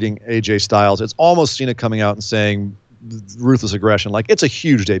Riddle beating AJ Styles. It's almost Cena coming out and saying ruthless aggression. Like, it's a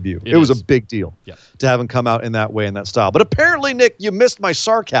huge debut. It was a big deal to have him come out in that way, in that style. But apparently, Nick, you missed my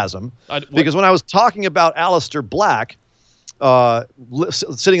sarcasm, because when I was talking about Aleister Black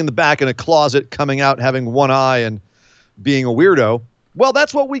sitting in the back in a closet, coming out having one eye and being a weirdo, well,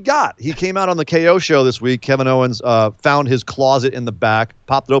 that's what we got. He came out on the KO show this week. Kevin Owens found his closet in the back,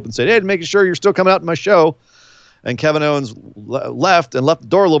 popped it open, and said, "Hey, making sure you're still coming out to my show." And Kevin Owens left the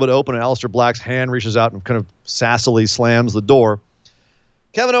door a little bit open, and Aleister Black's hand reaches out and kind of sassily slams the door.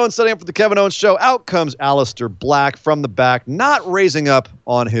 Kevin Owens setting up for the Kevin Owens show. Out comes Aleister Black from the back, not raising up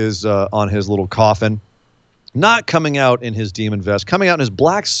on his little coffin, not coming out in his demon vest, coming out in his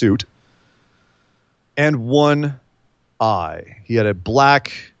black suit and one eye. He had a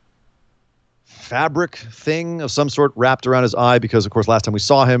black fabric thing of some sort wrapped around his eye because, of course, last time we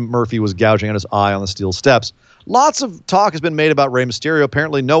saw him, Murphy was gouging at his eye on the steel steps. Lots of talk has been made about Rey Mysterio.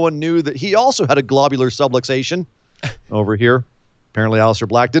 Apparently, no one knew that he also had a globular subluxation over here. Apparently, Aleister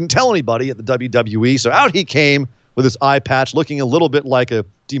Black didn't tell anybody at the WWE, so out he came with his eye patch, looking a little bit like a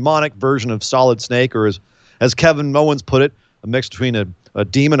demonic version of Solid Snake, or as Kevin Owens put it, a mix between a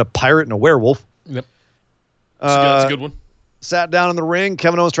demon, a pirate, and a werewolf. Yep. That's a good one. Sat down in the ring.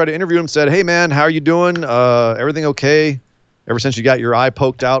 Kevin Owens tried to interview him, said, "Hey, man, how are you doing? Everything okay? Ever since you got your eye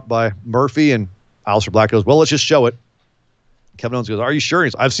poked out by Murphy?" And Aleister Black goes, "Well, let's just show it." Kevin Owens goes, "Are you sure?"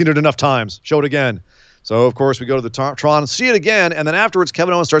 He's, "I've seen it enough times. Show it again." So, of course, we go to the Tron, see it again, and then afterwards,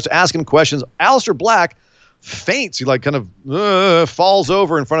 Kevin Owens starts to ask him questions. Aleister Black faints. He kind of falls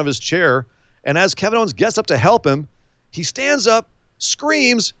over in front of his chair, and as Kevin Owens gets up to help him, he stands up,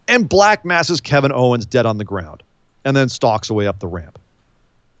 screams, and Black masses Kevin Owens dead on the ground, and then stalks away up the ramp.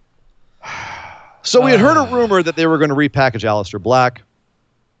 So we had heard a rumor that they were going to repackage Aleister Black.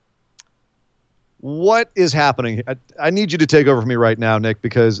 What is happening? I need you to take over for me right now, Nick,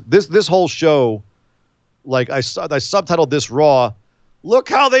 because this whole show, like I subtitled this Raw, "Look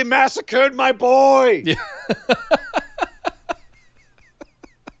how they massacred my boy." Yeah.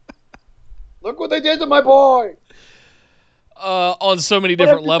 Look what they did to my boy. On so many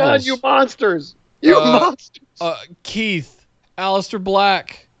different levels. You monsters. You monsters. Keith, Aleister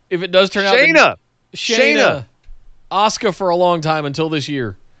Black. If it does turn out Shayna. Asuka for a long time until this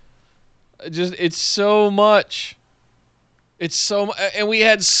year. It's so much. And we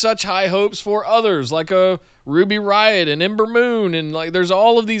had such high hopes for others, like a Ruby Riott and Ember Moon, and like there's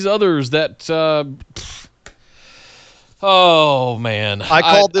all of these others that. Oh man, I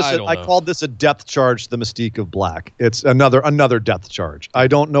called this a depth charge to the mystique of Black. It's another depth charge. I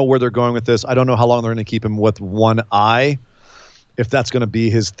don't know where they're going with this. I don't know how long they're going to keep him with one eye. if that's going to be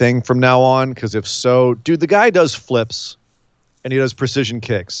his thing from now on. Because if so, dude, the guy does flips and he does precision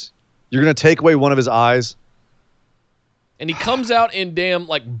kicks. You're going to take away one of his eyes. And he comes out in damn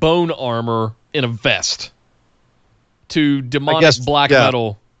like bone armor in a vest to demonic black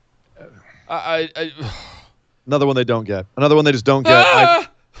metal. Another one they don't get. Another one they just don't get.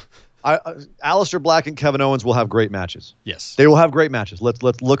 Aleister Black and Kevin Owens will have great matches. Yes, they will have great matches. Let's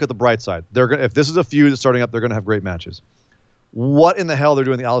look at the bright side. They're gonna, if this is a feud that's starting up, they're going to have great matches. What in the hell they're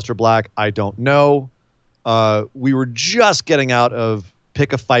doing to Aleister Black, I don't know. We were just getting out of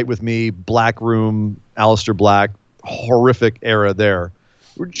Pick a Fight with Me, Black Room, Aleister Black, horrific era there.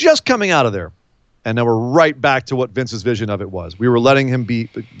 We're just coming out of there. And now we're right back to what Vince's vision of it was. We were letting him be,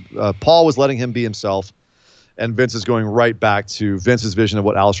 Paul was letting him be himself, and Vince is going right back to Vince's vision of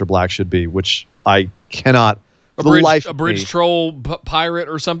what Aleister Black should be, which I cannot, a bridge troll pirate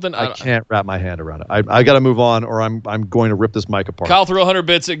or something. I can't wrap my hand around it. I got to move on, or I'm going to rip this mic apart. Kyle threw 100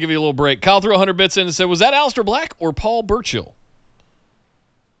 bits in, give you a little break. Kyle threw 100 bits in and said, was that Aleister Black or Paul Burchill?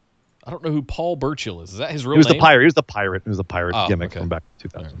 I don't know who Paul Burchill is. Is that his real name? He was the pirate. He was the pirate gimmick from back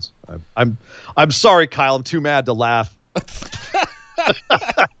in the 2000s. Right. I'm sorry, Kyle. I'm too mad to laugh.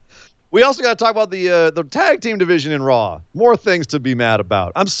 We also got to talk about the tag team division in Raw. More things to be mad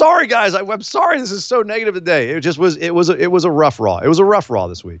about. I'm sorry, guys. I'm sorry. This is so negative today. It just was. It was a rough Raw. It was a rough Raw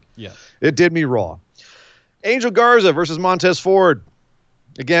this week. Yeah, it did me raw. Angel Garza versus Montez Ford.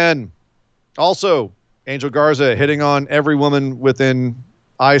 Again, also Angel Garza hitting on every woman within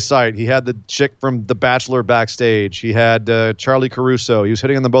eyesight. He had the chick from The Bachelor backstage. He had Charlie Caruso. He was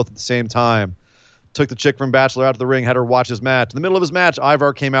hitting on them both at the same time. Took the chick from Bachelor out to the ring, had her watch his match. In the middle of his match,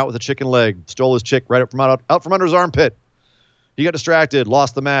 Ivar came out with a chicken leg, stole his chick right out from under his armpit. He got distracted,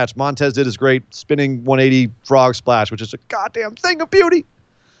 lost the match. Montez did his great spinning 180 frog splash, which is a goddamn thing of beauty.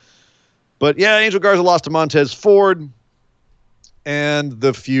 But yeah, Angel Garza lost to Montez Ford, and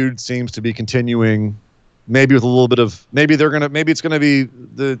the feud seems to be continuing. Maybe with a little bit of maybe it's gonna be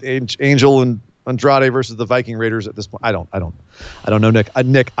the Angel and Andrade versus the Viking Raiders at this point. I don't know, Nick.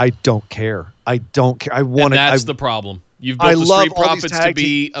 Nick, I don't care. I don't care. I want to. That's the problem. You've built the Street Profits to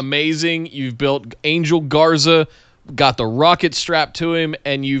be amazing. You've built Angel Garza, got the rocket strapped to him,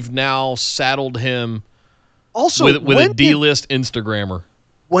 and you've now saddled him also with a D-list Instagrammer.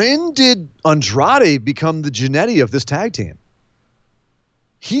 When did Andrade become the Jannetty of this tag team?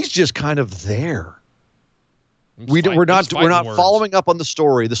 He's just kind of there. We're not following up on the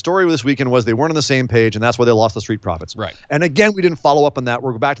story. The story this weekend was they weren't on the same page, and that's why they lost the Street Profits. Right. And again, we didn't follow up on that.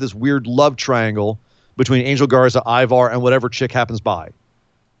 We're back to this weird love triangle between Angel Garza, Ivar, and whatever chick happens by.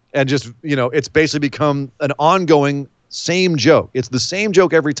 And just, it's basically become an ongoing same joke. It's the same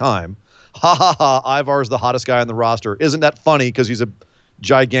joke every time. Ha ha ha, Ivar's the hottest guy on the roster. Isn't that funny because he's a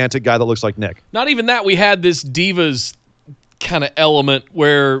gigantic guy that looks like Nick? Not even that. We had this Divas kind of element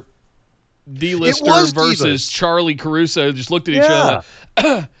where D-lister versus Charlie Caruso just looked at each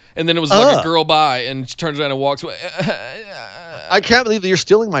other, and then it was like a girl by, and she turns around and walks away. I can't believe that you're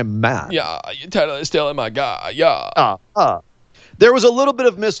stealing my match. Yeah, you're totally stealing my guy. Yeah. There was a little bit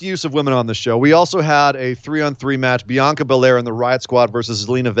of misuse of women on the show. We also had a 3-on-3 match: Bianca Belair and the Riot Squad versus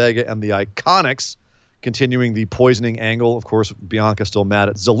Zelina Vega and the Iconics, continuing the poisoning angle. Of course, Bianca still mad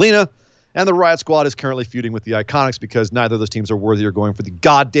at Zelina. And the Riot Squad is currently feuding with the Iconics because neither of those teams are worthy of going for the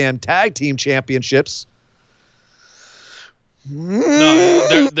goddamn tag team championships.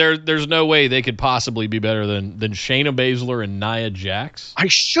 No, there's no way they could possibly be better than Shayna Baszler and Nia Jax. I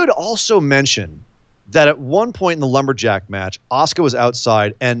should also mention that at one point in the Lumberjack match, Asuka was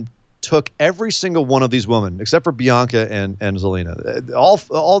outside and took every single one of these women, except for Bianca and Zelina,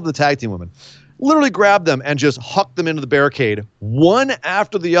 all the tag team women, literally grabbed them and just hucked them into the barricade one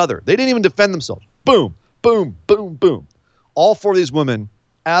after the other. They didn't even defend themselves. Boom, boom, boom, boom. All four of these women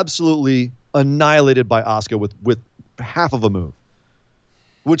absolutely annihilated by Asuka with half of a move,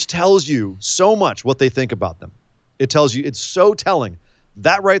 which tells you so much what they think about them. It tells you, it's so telling.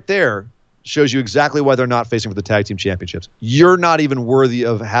 That right there shows you exactly why they're not facing for the tag team championships. You're not even worthy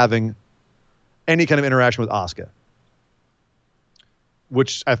of having any kind of interaction with Asuka,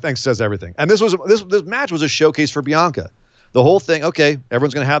 which I think says everything. And this match was a showcase for Bianca. The whole thing, okay,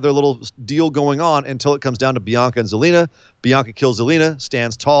 everyone's going to have their little deal going on until it comes down to Bianca and Zelina. Bianca kills Zelina,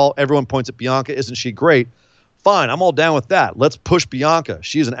 stands tall. Everyone points at Bianca. Isn't she great? Fine, I'm all down with that. Let's push Bianca.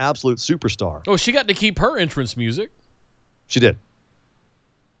 She's an absolute superstar. Oh, she got to keep her entrance music. She did.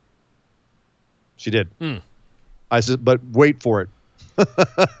 She did. I said, but wait for it.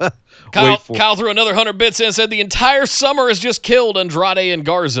 Kyle threw another 100 bits in and said the entire summer has just killed Andrade and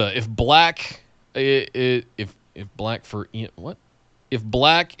Garza. If Black is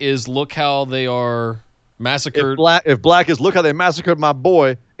look how they are Massacred. If Black is look how they massacred my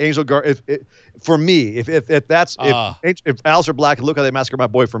boy Angel Garza. For me, if Aleister Black look how they massacred my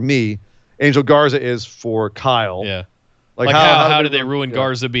boy, for me, Angel Garza is for Kyle. Yeah. Like how did they ruin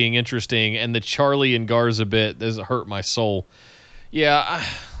Garza being interesting? And the Charlie and Garza bit does hurt my soul. Yeah,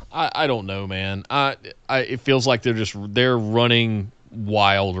 I don't know, man. It feels like they're running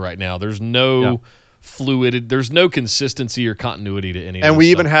wild right now. There's no fluid. There's no consistency or continuity to any of this. And we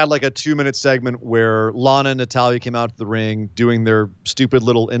stuff. even had like a 2-minute segment where Lana and Natalya came out to the ring doing their stupid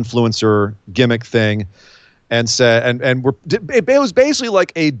little influencer gimmick thing, and said, it was basically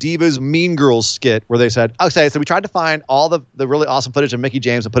like a Divas Mean Girls skit where they said, okay, so we tried to find all the really awesome footage of Mickie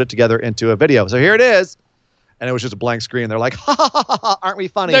James and put it together into a video. So here it is. And it was just a blank screen. They're like, ha, ha, ha, ha, aren't we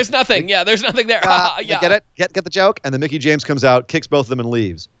funny? There's nothing. Yeah, there's nothing there. Yeah. Get it? Get the joke? And then Mickie James comes out, kicks both of them, and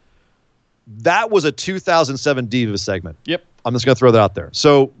leaves. That was a 2007 Divas segment. Yep. I'm just going to throw that out there.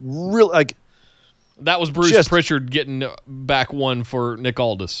 So, really, like, that was Bruce Pritchard getting back one for Nick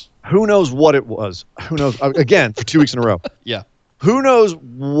Aldis. Who knows what it was? Who knows? Again, for 2 weeks in a row. Yeah. Who knows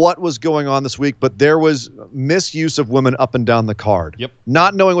what was going on this week, but there was misuse of women up and down the card. Yep.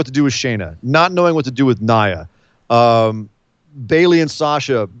 Not knowing what to do with Shayna, not knowing what to do with Nia. Bayley and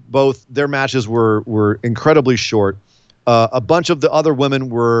Sasha, both their matches were incredibly short. A bunch of the other women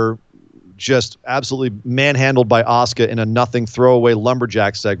were just absolutely manhandled by Asuka in a nothing throwaway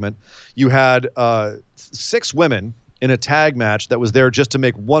lumberjack segment. You had 6 women in a tag match that was there just to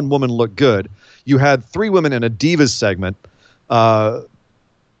make one woman look good. You had 3 women in a Divas segment.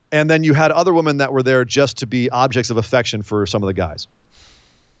 And then you had other women that were there just to be objects of affection for some of the guys.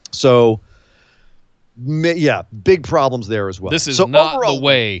 So, yeah, big problems there as well. This is not overall, the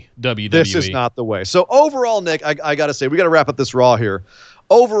way, WWE. This is not the way. So overall, Nick, I got to say, we got to wrap up this Raw here.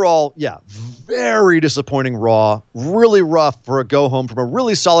 Overall, yeah, very disappointing Raw. Really rough for a go-home from a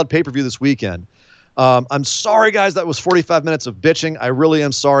really solid pay-per-view this weekend. I'm sorry, guys, that was 45 minutes of bitching. I really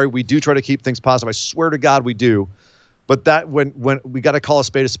am sorry. We do try to keep things positive. I swear to God we do. But that when we got to call a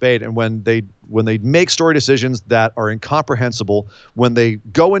spade, and when they make story decisions that are incomprehensible, when they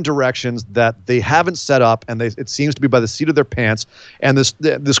go in directions that they haven't set up, and it seems to be by the seat of their pants, and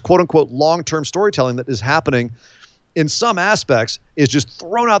this quote unquote long-term storytelling that is happening in some aspects is just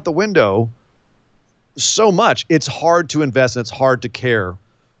thrown out the window so much. It's hard to invest and it's hard to care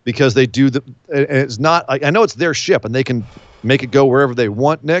because they do it's not. I know it's their ship and they can make it go wherever they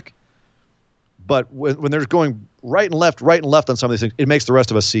want, Nick. But when they're going right and left on some of these things, it makes the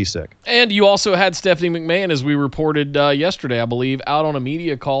rest of us seasick. And you also had Stephanie McMahon, as we reported yesterday, I believe, out on a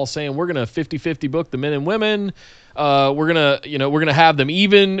media call saying we're going to 50-50 book the men and women. We're gonna have them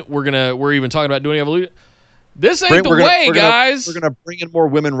even. We're even talking about doing evolution. This ain't the way, guys. We're gonna bring in more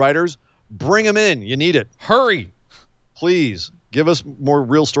women writers. Bring them in. You need it. Hurry, please. Give us more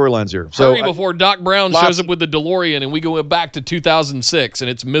real storylines here. Hurry before Doc Brown shows up with the DeLorean and we go back to 2006 and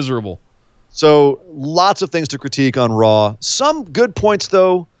it's miserable. So lots of things to critique on Raw. Some good points,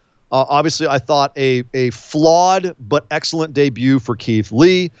 though. Obviously, I thought a flawed but excellent debut for Keith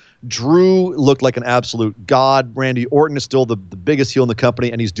Lee. Drew looked like an absolute god. Randy Orton is still the biggest heel in the company,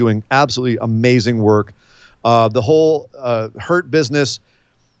 and he's doing absolutely amazing work. The whole Hurt Business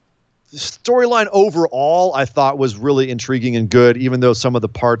storyline overall, I thought, was really intriguing and good, even though some of the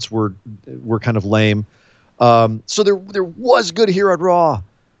parts were kind of lame. So there was good here at Raw.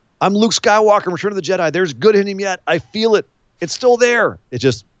 I'm Luke Skywalker, Return of the Jedi. There's good in him yet. I feel it. It's still there. It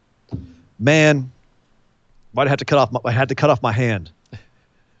just, man, I had to cut off my hand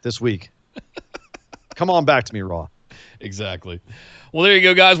this week. Come on back to me, Raw. Exactly. Well, there you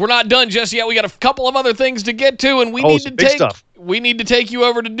go, guys. We're not done just yet. We got a couple of other things to get to, and we need to take you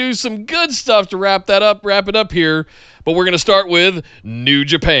over to do some good stuff to wrap it up here. But we're going to start with New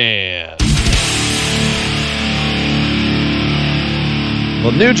Japan.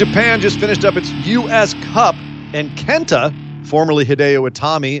 Well, New Japan just finished up its U.S. Cup, and Kenta, formerly Hideo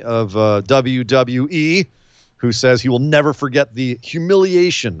Itami of WWE, who says he will never forget the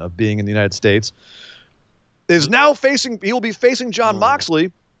humiliation of being in the United States, is now he will be facing Jon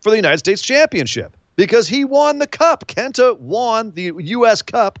Moxley for the United States Championship because he won the Cup. Kenta won the U.S.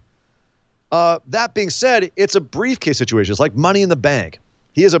 Cup. That being said, it's a briefcase situation. It's like Money in the Bank.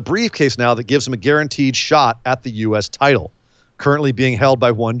 He has a briefcase now that gives him a guaranteed shot at the U.S. title, currently being held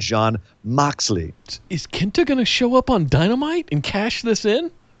by one Jon Moxley. Is Kenta going to show up on Dynamite and cash this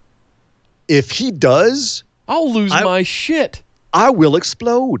in? If he does, I'll lose my shit. I will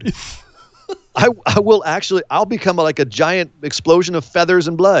explode. I'll become like a giant explosion of feathers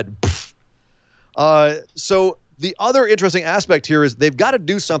and blood. So the other interesting aspect here is they've got to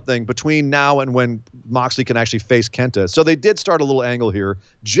do something between now and when Moxley can actually face Kenta. So they did start a little angle here.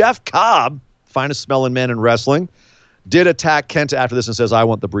 Jeff Cobb, finest smelling man in wrestling, did attack Kenta after this and says, I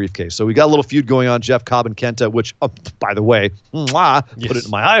want the briefcase. So we got a little feud going on, Jeff Cobb and Kenta, which, by the way, put it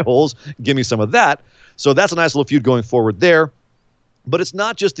in my eye holes. Give me some of that. So that's a nice little feud going forward there. But it's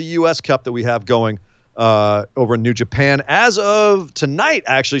not just the U.S. Cup that we have going over in New Japan. As of tonight,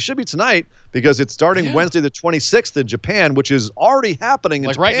 actually, should be tonight, because it's starting Wednesday the 26th in Japan, which is already happening in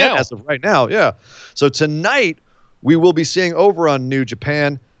Japan right now. as of right now. Yeah. So tonight, we will be seeing over on New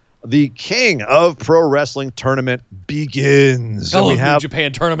Japan, the King of Pro Wrestling tournament begins. I love New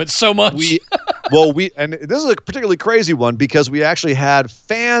Japan tournament so much. And this is a particularly crazy one because we actually had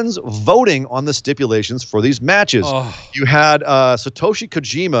fans voting on the stipulations for these matches. You had Satoshi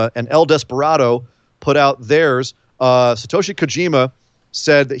Kojima and El Desperado put out theirs. Satoshi Kojima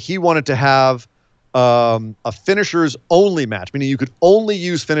said that he wanted to have a finishers only match, meaning you could only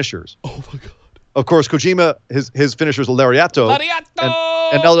use finishers. Oh my God. Of course, Kojima, his finisher is Lariato.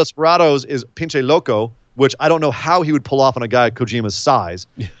 And El Desperado's is Pinche Loco, which I don't know how he would pull off on a guy Kojima's size.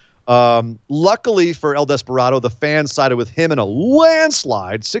 Luckily for El Desperado, the fans sided with him in a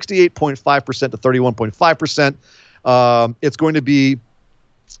landslide, 68.5% to 31.5%. It's going to be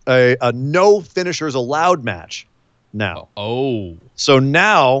a no finishers allowed match now. Oh. So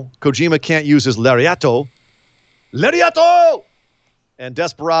now Kojima can't use his Lariato. And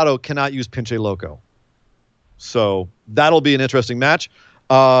Desperado cannot use Pinche Loco. So that'll be an interesting match.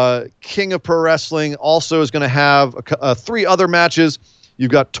 King of Pro Wrestling also is going to have 3 other matches.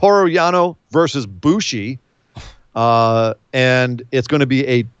 You've got Toru Yano versus Bushi. And it's going to be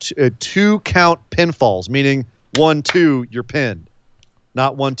a 2-count pinfalls, meaning 1, 2, you're pinned.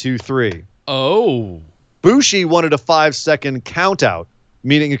 Not 1, 2, 3. Oh. Bushi wanted a 5-second count out,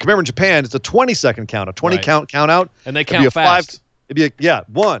 meaning, if you remember in Japan, it's a 20-second count, a 20-count count out. And they count fast. It'd be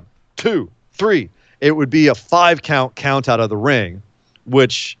 1, 2, 3. It would be a 5-count count out of the ring,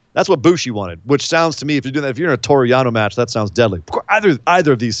 which that's what Bushi wanted. Which sounds to me, if you're doing that, if you're in a Toru Yano match, that sounds deadly.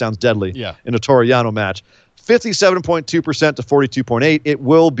 Either of these sounds deadly in a Toru Yano match. 57.2% to 42.8. It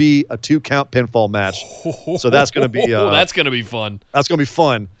will be a 2-count pinfall match. So that's going to be that's going to be fun. That's going to be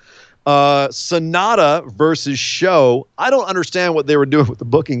fun. Sonata versus Sho. I don't understand what they were doing with the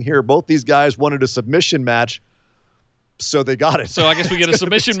booking here. Both these guys wanted a submission match. So they got it. So I guess we get a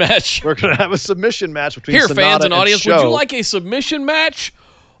submission match. We're going to have a submission match between Here, Sonata fans and audience, Sho. would you like a submission match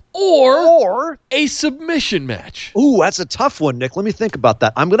or a submission match? Ooh, that's a tough one, Nick. Let me think about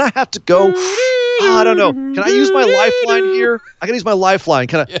that. I'm going to have to go. I don't know. Can I use my lifeline here? I can use my lifeline.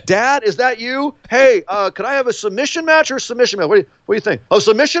 Can I? Dad, is that you? Hey, could I have a submission match or a submission match? What do you think? Oh,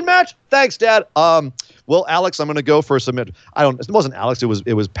 submission match? Thanks, Dad. Well, Alex, I'm going to go for a submission. It wasn't Alex. It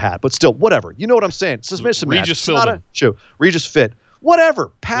was Pat. But still, whatever. You know what I'm saying? Submission match. Regis Philbin. Show. Regis Fit.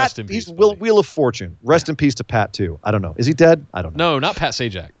 Whatever. Pat. Rest in peace, He's Wheel of Fortune. Rest in peace to Pat too. I don't know. Is he dead? I don't know. No, not Pat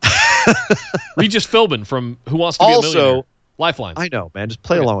Sajak. Regis Philbin from Who Wants to Be a Millionaire. Lifeline. I know, man. Just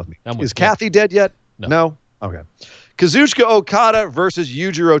play along with me. Is Is Kathy dead yet? No? Okay. Kazuchika Okada versus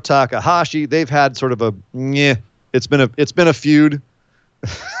Yujiro Takahashi. They've had sort of a it's been a feud.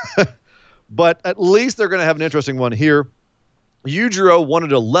 But at least they're going to have an interesting one here. Yujiro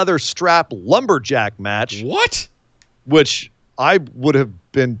wanted a leather strap lumberjack match. What? Which I would have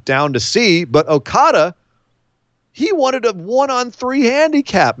been down to see, but Okada, he wanted a 1-on-3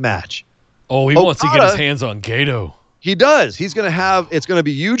 handicap match. Oh, he wants to get his hands on Gato. He does. It's going to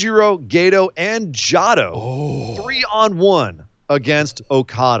be Yujiro, Gato, and Jado. 3-on-1 against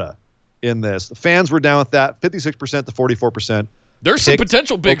Okada in this. The fans were down with that. 56% to 44%. There's some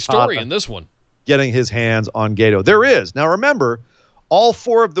potential big Okada story in this one. Getting his hands on Gato. There is. Now remember, all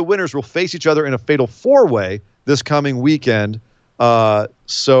 4 of the winners will face each other in a fatal 4-way this coming weekend. And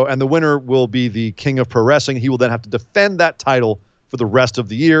the winner will be the King of Pro Wrestling. He will then have to defend that title for the rest of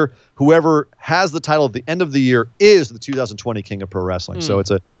the year. Whoever has the title at the end of the year is the 2020 King of Pro Wrestling. So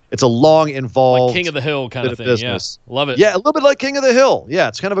it's a long, involved, like King of the Hill kind of thing. Business. Yeah, love it. Yeah, a little bit like King of the Hill. Yeah,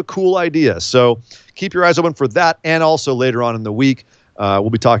 it's kind of a cool idea. So keep your eyes open for that. And also later on in the week,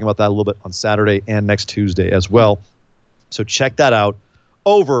 we'll be talking about that a little bit on Saturday and next Tuesday as well. So check that out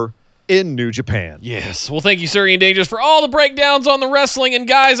over in New Japan. Yes. Well, thank you, Surrey and Dangerous, for all the breakdowns on the wrestling. And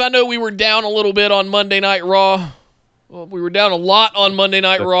guys, I know we were down a little bit on Monday Night Raw. Well, we were down a lot on Monday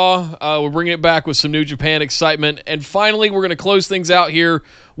Night Raw. We're bringing it back with some New Japan excitement. And finally, we're going to close things out here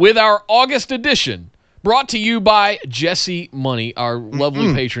with our August edition, brought to you by Jesse Money, our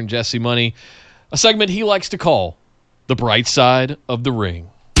lovely patron, Jesse Money, a segment he likes to call The Bright Side of the Ring.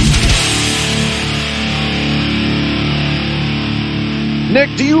 Nick,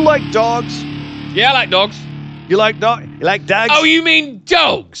 do you like dogs? Yeah, I like dogs. You like dogs? You like dogs? Oh, you mean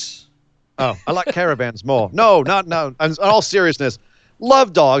dogs? Oh, I like caravans more. No. In all seriousness,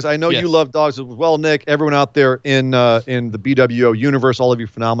 love dogs. I know Yes. you love dogs as well, Nick. Everyone out there in the BWO universe, all of you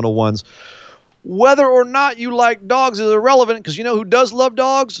phenomenal ones. Whether or not you like dogs is irrelevant because you know who does love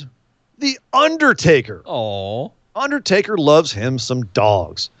dogs? The Undertaker. Oh, Undertaker loves him some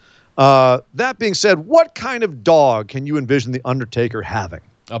dogs. That being said, what kind of dog can you envision the Undertaker having?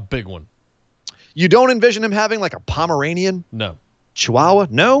 a big one. You don't envision him having like a Pomeranian, No, Chihuahua?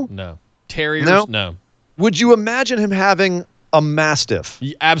 No? no. Terriers? No? No. Would you imagine him having a Mastiff?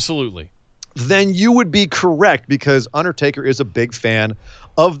 Absolutely. Then you would be correct because Undertaker is a big fan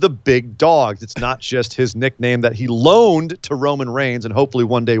of the big dogs. It's not just his nickname that he loaned to Roman Reigns and hopefully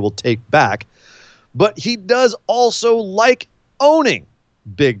one day will take back, but he does also like owning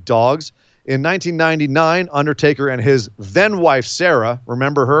big dogs. In 1999, Undertaker and his then wife Sarah,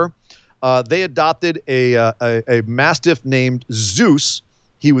 remember her? They adopted a Mastiff named Zeus.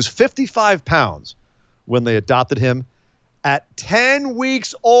 He was 55 pounds when they adopted him at 10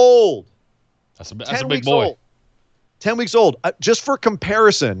 weeks old. That's a big boy. Old. 10 weeks old. Just for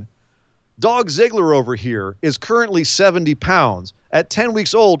comparison, Dog Ziggler over here is currently 70 pounds. At 10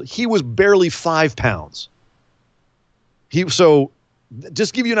 weeks old, he was barely 5 pounds. So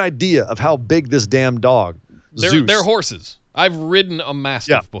just give you an idea of how big this damn dog, Zeus. They're horses. I've ridden a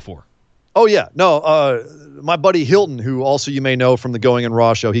Mastiff before. Oh, yeah. No, my buddy Hilton, who also you may know from the Going in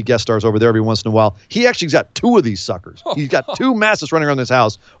Raw show, he guest stars over there every once in a while. He actually's got 2 of these suckers. He's got 2 Mastiffs running around this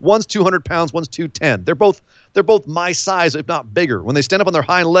house. One's 200 pounds, one's 210. They're both my size, if not bigger. When they stand up on their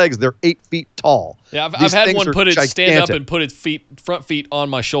hind legs, they're 8 feet tall. Yeah, I've These had things one are stand up gigantic. and put its front feet on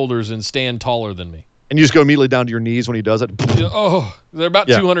my shoulders and stand taller than me. And you just go immediately down to your knees when he does it. Oh, they're about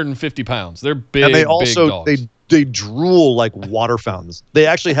 250 pounds. They're big, And they big also dogs. they drool like water fountains. They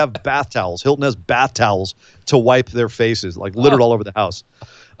actually have bath towels. Hilton has bath towels to wipe their faces, like littered all over the house.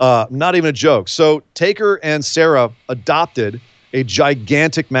 Not even a joke. So Taker and Sarah adopted a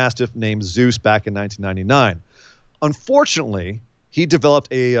gigantic Mastiff named Zeus back in 1999. Unfortunately, he developed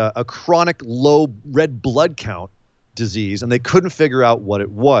a chronic low red blood count disease, and they couldn't figure out what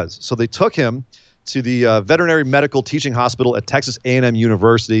it was. So they took him to the Veterinary Medical Teaching Hospital at Texas A&M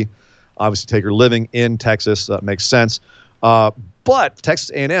University. Obviously, Taker living in Texas makes sense. But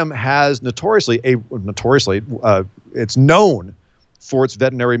Texas A&M has notoriously, it's known for its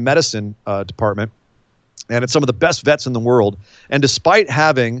veterinary medicine department, and it's some of the best vets in the world. And despite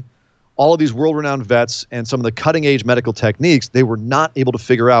having all of these world-renowned vets and some of the cutting-edge medical techniques, they were not able to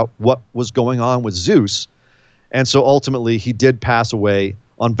figure out what was going on with Zeus. And so ultimately, he did pass away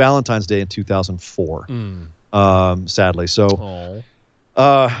on Valentine's Day in 2004, sadly. So,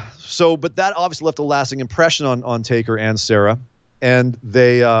 but that obviously left a lasting impression on Taker and Sarah, and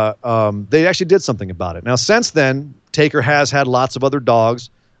they actually did something about it. Now, since then, Taker has had lots of other dogs.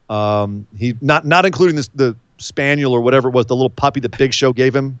 He not including the spaniel or whatever it was, the little puppy that Big Show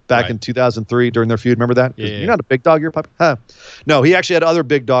gave him back in 2003 during their feud. Remember that? Yeah. You're not a big dog, you're a puppy. Huh. No, he actually had other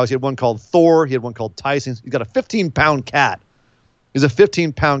big dogs. He had one called Thor. He had one called Tyson. He's got a 15-pound cat. He's a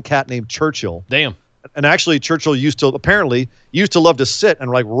 15-pound cat named Churchill. Damn. And actually, Churchill used to love to sit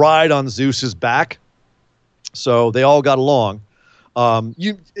and like ride on Zeus's back. So they all got along.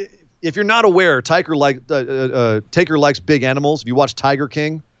 If you're not aware, Taker likes big animals. If you watch Tiger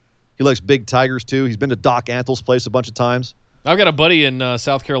King, he likes big tigers too. He's been to Doc Antle's place a bunch of times. I've got a buddy in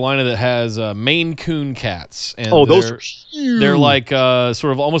South Carolina that has Maine Coon cats. And those are huge. They're like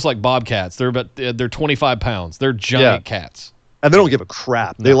sort of almost like bobcats. They're 25 pounds. They're giant cats. And they don't give a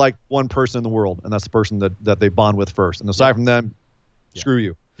crap. No. They like one person in the world, and that's the person that they bond with first. And aside from them, screw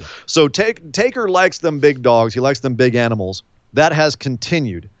you. Yeah. So Taker likes them big dogs. He likes them big animals. That has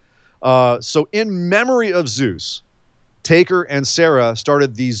continued. So in memory of Zeus, Taker and Sarah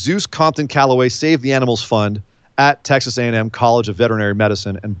started the Zeus Compton Callaway Save the Animals Fund at Texas A&M College of Veterinary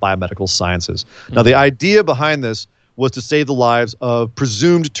Medicine and Biomedical Sciences. Mm-hmm. Now, the idea behind this was to save the lives of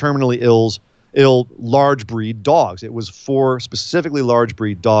presumed terminally ill large breed dogs. It was for specifically large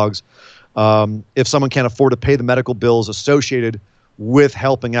breed dogs. If someone can't afford to pay the medical bills associated with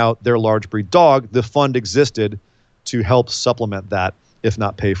helping out their large breed dog, the fund existed to help supplement that, if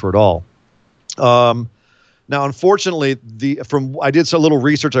not pay for it all. Now, unfortunately, I did a little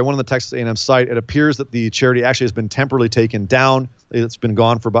research. I went on the Texas A&M site. It appears that the charity actually has been temporarily taken down. It's been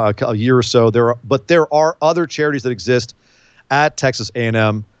gone for about a year or so. But there are other charities that exist at Texas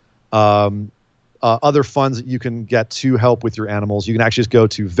A&M, other funds that you can get to help with your animals. You can actually just go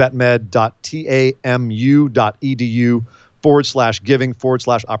to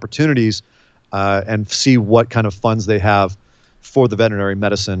vetmed.tamu.edu/giving/opportunities and see what kind of funds they have for the veterinary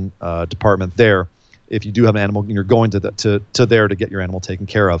medicine department there. If you do have an animal and you're going to there to get your animal taken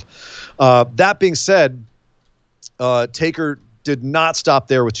care of. That being said, Taker did not stop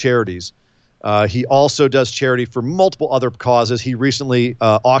there with charities. He also does charity for multiple other causes. He recently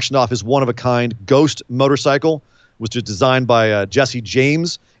auctioned off his one-of-a-kind Ghost motorcycle, which was designed by Jesse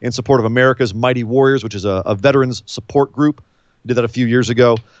James in support of America's Mighty Warriors, which is a veterans support group. He did that a few years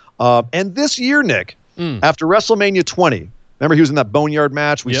ago. And this year, Nick, after WrestleMania 20, remember he was in that Boneyard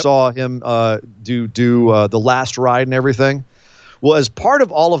match? We saw him do the last ride and everything. Well, as part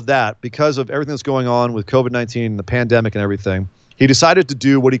of all of that, because of everything that's going on with COVID-19, the pandemic and everything, he decided to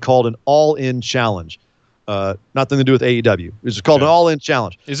do what he called an all-in challenge. Nothing to do with AEW. It was called an all-in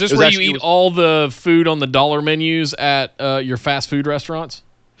challenge. Is this where you eat all the food on the dollar menus at your fast food restaurants?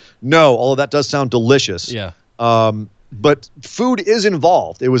 No, although that does sound delicious. Yeah. But food is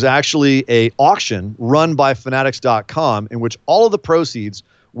involved. It was actually a auction run by Fanatics.com in which all of the proceeds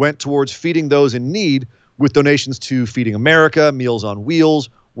went towards feeding those in need with donations to Feeding America, Meals on Wheels,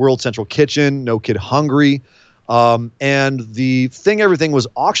 World Central Kitchen, No Kid Hungry. And the thing everything was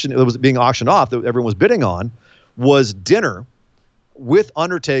being auctioned off that everyone was bidding on was dinner with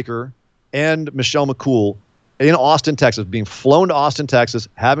Undertaker and Michelle McCool in Austin, Texas, being flown to Austin, Texas,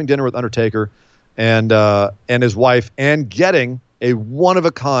 having dinner with Undertaker and his wife, and getting a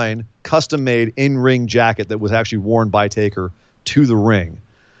one-of-a-kind, custom-made in-ring jacket that was actually worn by Taker to the ring.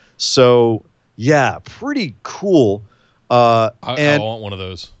 So, yeah, pretty cool. I want one of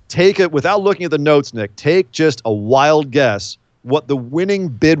those. Take it without looking at the notes, Nick. Take just a wild guess what the winning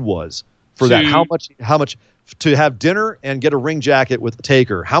bid was for that. How much to have dinner and get a ring jacket with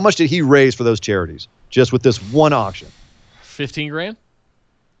Taker? How much did he raise for those charities just with this one auction? $15,000?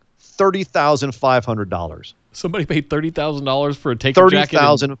 $30,500. Somebody paid $30,000 for a Taker jacket.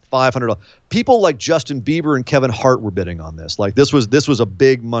 $30,500. People like Justin Bieber and Kevin Hart were bidding on this. Like this was a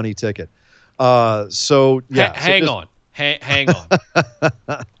big money ticket. So yeah. Hang on.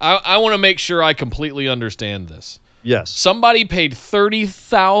 I want to make sure I completely understand this. Yes. Somebody paid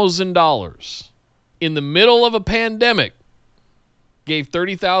 $30,000 in the middle of a pandemic, gave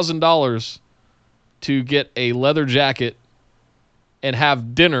 $30,000 to get a leather jacket and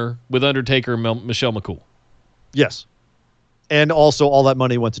have dinner with Undertaker and Michelle McCool. Yes. And also all that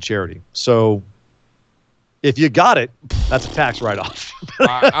money went to charity. So if you got it, that's a tax write-off.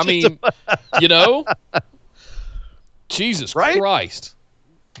 I mean, Jesus Christ.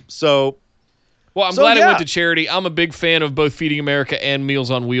 So, well, I'm glad it went to charity. I'm a big fan of both Feeding America and Meals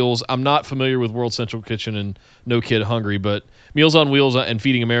on Wheels. I'm not familiar with World Central Kitchen and No Kid Hungry, but Meals on Wheels and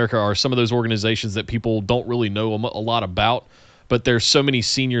Feeding America are some of those organizations that people don't really know a lot about, but there's so many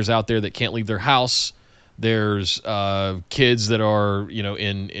seniors out there that can't leave their house. There's kids that are,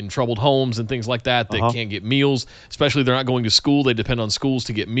 in troubled homes and things like that can't get meals, especially if they're not going to school. They depend on schools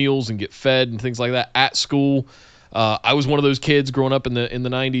to get meals and get fed and things like that at school. I was one of those kids growing up in the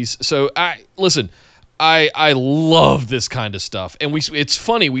 90s. So I love this kind of stuff. And it's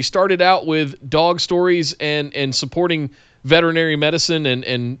funny. We started out with dog stories and supporting veterinary medicine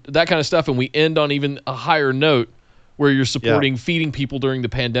and that kind of stuff. And we end on even a higher note where you're supporting feeding people during the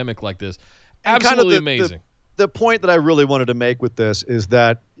pandemic like this. Absolutely amazing. The point that I really wanted to make with this is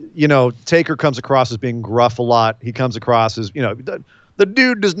that, Taker comes across as being gruff a lot. He comes across as, the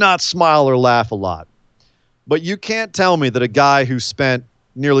dude does not smile or laugh a lot. But you can't tell me that a guy who spent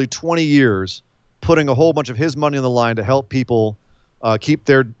nearly 20 years putting a whole bunch of his money on the line to help people keep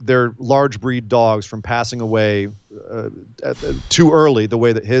their large breed dogs from passing away too early the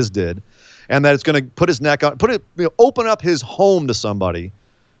way that his did, and that it's going to put his neck on, open up his home to somebody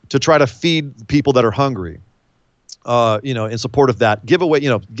to try to feed people that are hungry, in support of that, give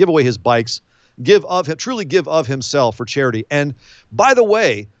away his bikes, truly give of himself for charity. And by the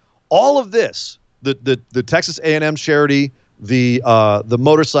way, all of this, the Texas A&M charity, the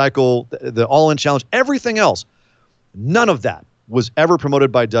motorcycle, the All-In Challenge, everything else, none of that was ever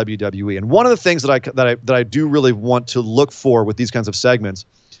promoted by WWE. And one of the things that I do really want to look for with these kinds of segments,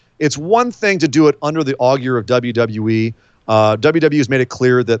 it's one thing to do it under the augur of WWE. WWE has made it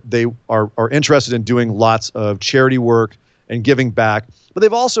clear that they are interested in doing lots of charity work and giving back, but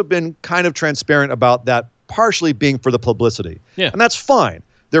they've also been kind of transparent about that partially being for the publicity. Yeah. And that's fine.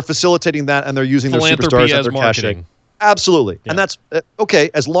 They're facilitating that, and they're using their superstars as their cachet. Absolutely. Yeah. And that's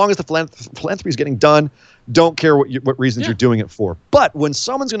okay, as long as the philanthropy is getting done. Don't care what reasons you're doing it for. But when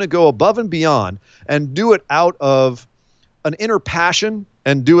someone's going to go above and beyond and do it out of an inner passion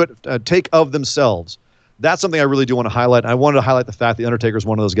and do it take of themselves, that's something I really do want to highlight. I wanted to highlight the fact that Undertaker is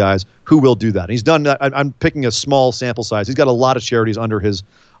one of those guys who will do that. And he's done that. I'm picking a small sample size. He's got a lot of charities under his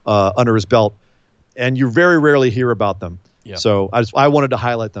belt, and you very rarely hear about them. Yeah. So I wanted to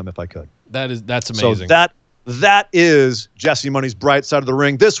highlight them if I could. That's amazing. So that is Jesse Money's Bright Side of the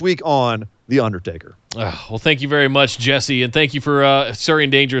Ring this week on The Undertaker. Well, thank you very much, Jesse, and thank you for Surrey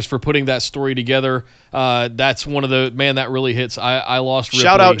and Dangerous for putting that story together. That's one of the that really hits. I lost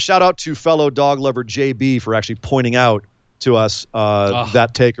Ripley. Shout out to fellow dog lover JB for actually pointing out to us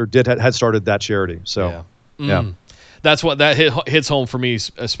that Taker had started that charity. So yeah. That's what that hits home for me,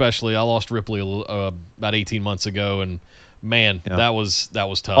 especially. I lost Ripley about 18 months ago, and man, that was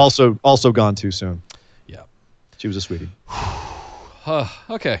tough. Also gone too soon. Yeah, she was a sweetie.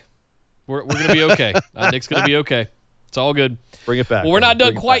 Okay. We're going to be okay. Nick's going to be okay. It's all good. Bring it back. Well, we're not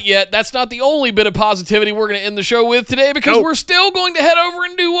done quite yet. That's not the only bit of positivity we're going to end the show with today, because we're still going to head over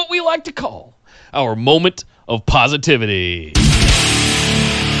and do what we like to call our moment of positivity.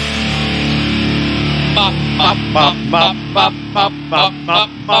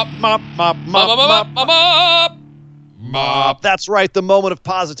 That's right, the moment of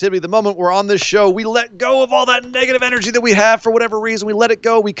positivity, the moment we're on this show, we let go of all that negative energy that we have for whatever reason. We let it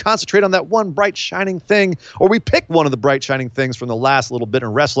go. We concentrate on that one bright, shining thing, or we pick one of the bright, shining things from the last little bit in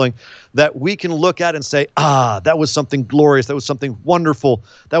wrestling that we can look at and say, that was something glorious. That was something wonderful.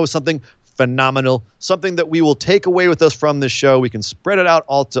 That was something phenomenal, something that we will take away with us from this show. We can spread it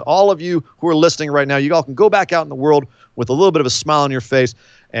out to all of you who are listening right now. You all can go back out in the world with a little bit of a smile on your face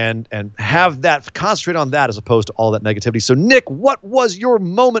and have that, concentrate on that as opposed to all that negativity. So, Nick, what was your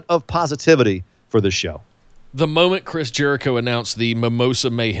moment of positivity for this show? The moment Chris Jericho announced the Mimosa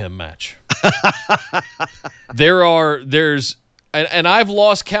Mayhem match. And I've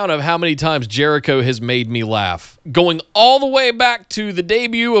lost count of how many times Jericho has made me laugh. Going all the way back to the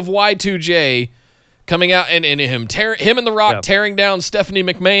debut of Y2J, coming out and him and The Rock tearing down Stephanie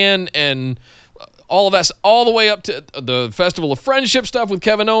McMahon and all of that, all the way up to the Festival of Friendship stuff with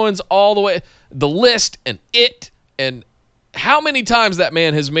Kevin Owens, all the way, the list and how many times that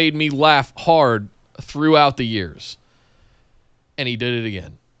man has made me laugh hard throughout the years. And he did it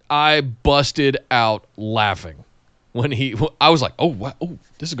again. I busted out laughing. I was like, oh, wow,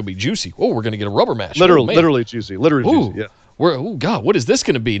 this is going to be juicy. Oh, we're going to get a rubber match. Literally juicy. Juicy, yeah. Oh, God, what is this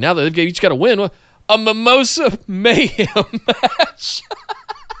going to be? Now that they've each got to win, a Mimosa Mayhem match.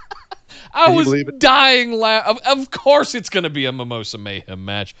 I was dying laughing. Of course it's going to be a Mimosa Mayhem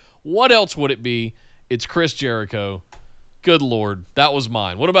match. What else would it be? It's Chris Jericho. Good Lord. That was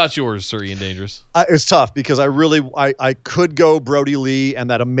mine. What about yours, Sir Ian Dangerous? It's tough because I could go Brody Lee and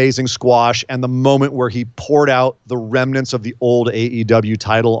that amazing squash, and the moment where he poured out the remnants of the old AEW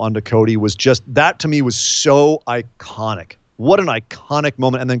title onto Cody was just, that to me was so iconic. What an iconic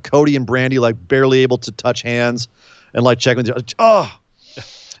moment. And then Cody and Brandy like barely able to touch hands and like checking. Just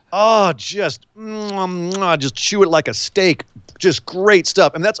chew it like a steak. Just great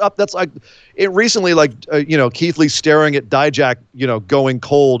stuff. And that's like it recently, like, Keith Lee staring at Dijak, going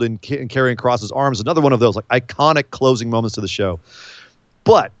cold and carrying across his arms. Another one of those like iconic closing moments to the show.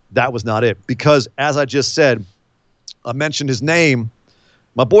 But that was not it, because as I just said, I mentioned his name.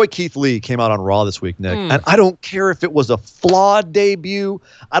 My boy Keith Lee came out on Raw this week, Nick. And I don't care if it was a flawed debut.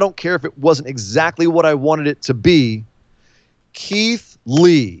 I don't care if it wasn't exactly what I wanted it to be. Keith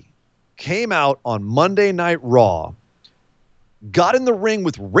Lee came out on Monday Night Raw, got in the ring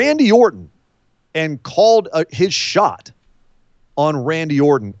with Randy Orton, and called his shot on Randy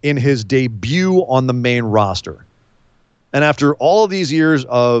Orton in his debut on the main roster. And after all of these years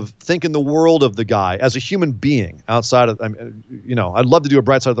of thinking the world of the guy as a human being outside of, I'd love to do a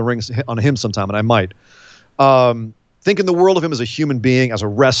Bright Side of the Ring on him sometime, and I might. Thinking the world of him as a human being, as a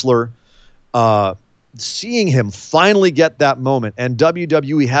wrestler, seeing him finally get that moment, and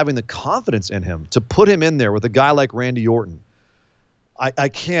WWE having the confidence in him to put him in there with a guy like Randy Orton. I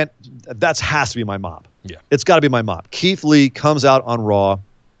can't, that has to be my mob. Yeah. It's got to be my mob. Keith Lee comes out on Raw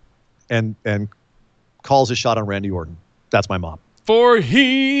and calls his shot on Randy Orton. That's my mob. For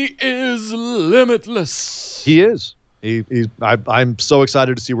he is limitless. He is. I'm so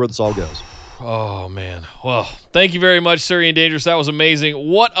excited to see where this all goes. Oh, man. Well, thank you very much, Sir Ian Dangerous. That was amazing.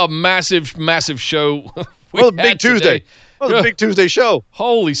 What a massive, massive show. Big Tuesday. That was a big Tuesday show.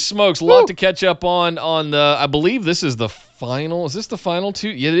 Holy smokes. A lot to catch up on the, I believe this is the final. Is this the final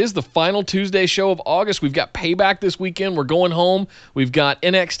Yeah, it is the final Tuesday show of August. We've got Payback this weekend. We're going home. We've got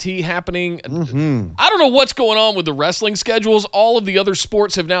NXT happening. I don't know what's going on with the wrestling schedules. All of the other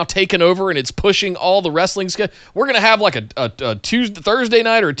sports have now taken over, and it's pushing all the wrestling schedule. We're going to have like a Thursday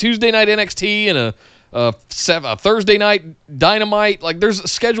night or a Tuesday night NXT and a Thursday night Dynamite. Like, there's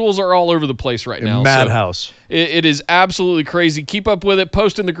schedules are all over the place right now. Madhouse. So it is absolutely crazy. Keep up with it.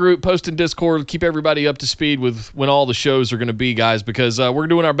 Post in the group, post in Discord. Keep everybody up to speed with when all the shows are going to be, guys, because we're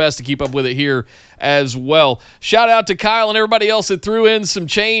doing our best to keep up with it here as well. Shout out to Kyle and everybody else that threw in some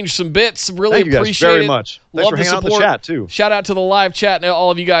change, some bits. Really appreciate it. Thank you guys very much. Thanks for hanging out in the chat, too. Shout out to the live chat and all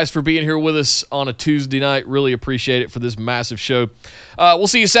of you guys for being here with us on a Tuesday night. Really appreciate it for this massive show. We'll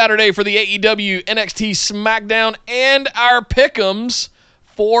see you Saturday for the AEW, NXT, SmackDown, and our pick'ems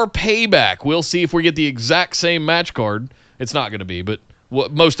for Payback. We'll see if we get the exact same match card. It's not going to be, but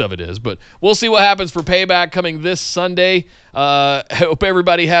most of it is. But we'll see what happens for Payback coming this Sunday. I hope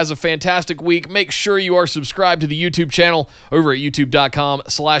everybody has a fantastic week. Make sure you are subscribed to the YouTube channel over at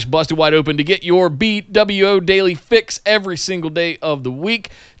youtube.com/bustedwideopen to get your BWO daily fix every single day of the week.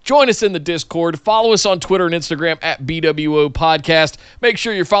 Join us in the Discord. Follow us on Twitter and Instagram at BWO Podcast. Make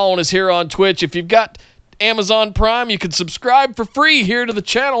sure you're following us here on Twitch. If you've got Amazon Prime, you can subscribe for free here to the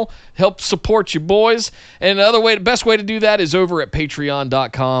channel. Help support your boys. And the best way to do that is over at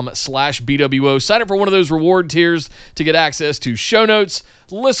patreon.com/BWO. Sign up for one of those reward tiers to get access to show notes,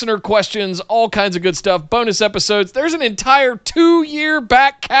 listener questions, all kinds of good stuff, bonus episodes. There's an entire 2-year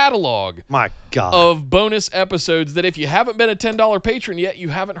back catalog of bonus episodes that if you haven't been a $10 patron yet, you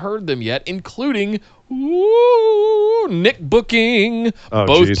haven't heard them yet, including Nick booking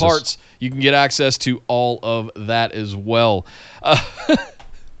both Jesus. Parts. You can get access to all of that as well.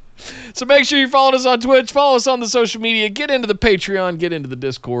 So make sure you follow us on Twitch, follow us on the social media, get into the Patreon, get into the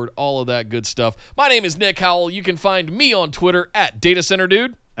Discord, all of that good stuff. My name is Nick Howell. You can find me on Twitter at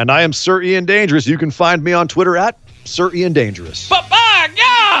DataCenterDude. And I am Sir Ian Dangerous. You can find me on Twitter at Sir Ian Dangerous. But by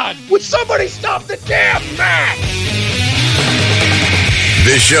God! Would somebody stop the damn match?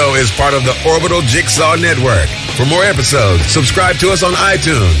 This show is part of the Orbital Jigsaw Network. For more episodes, subscribe to us on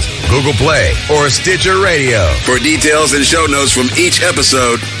iTunes, Google Play, or Stitcher Radio. For details and show notes from each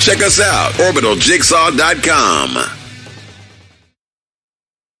episode, check us out, orbitaljigsaw.com.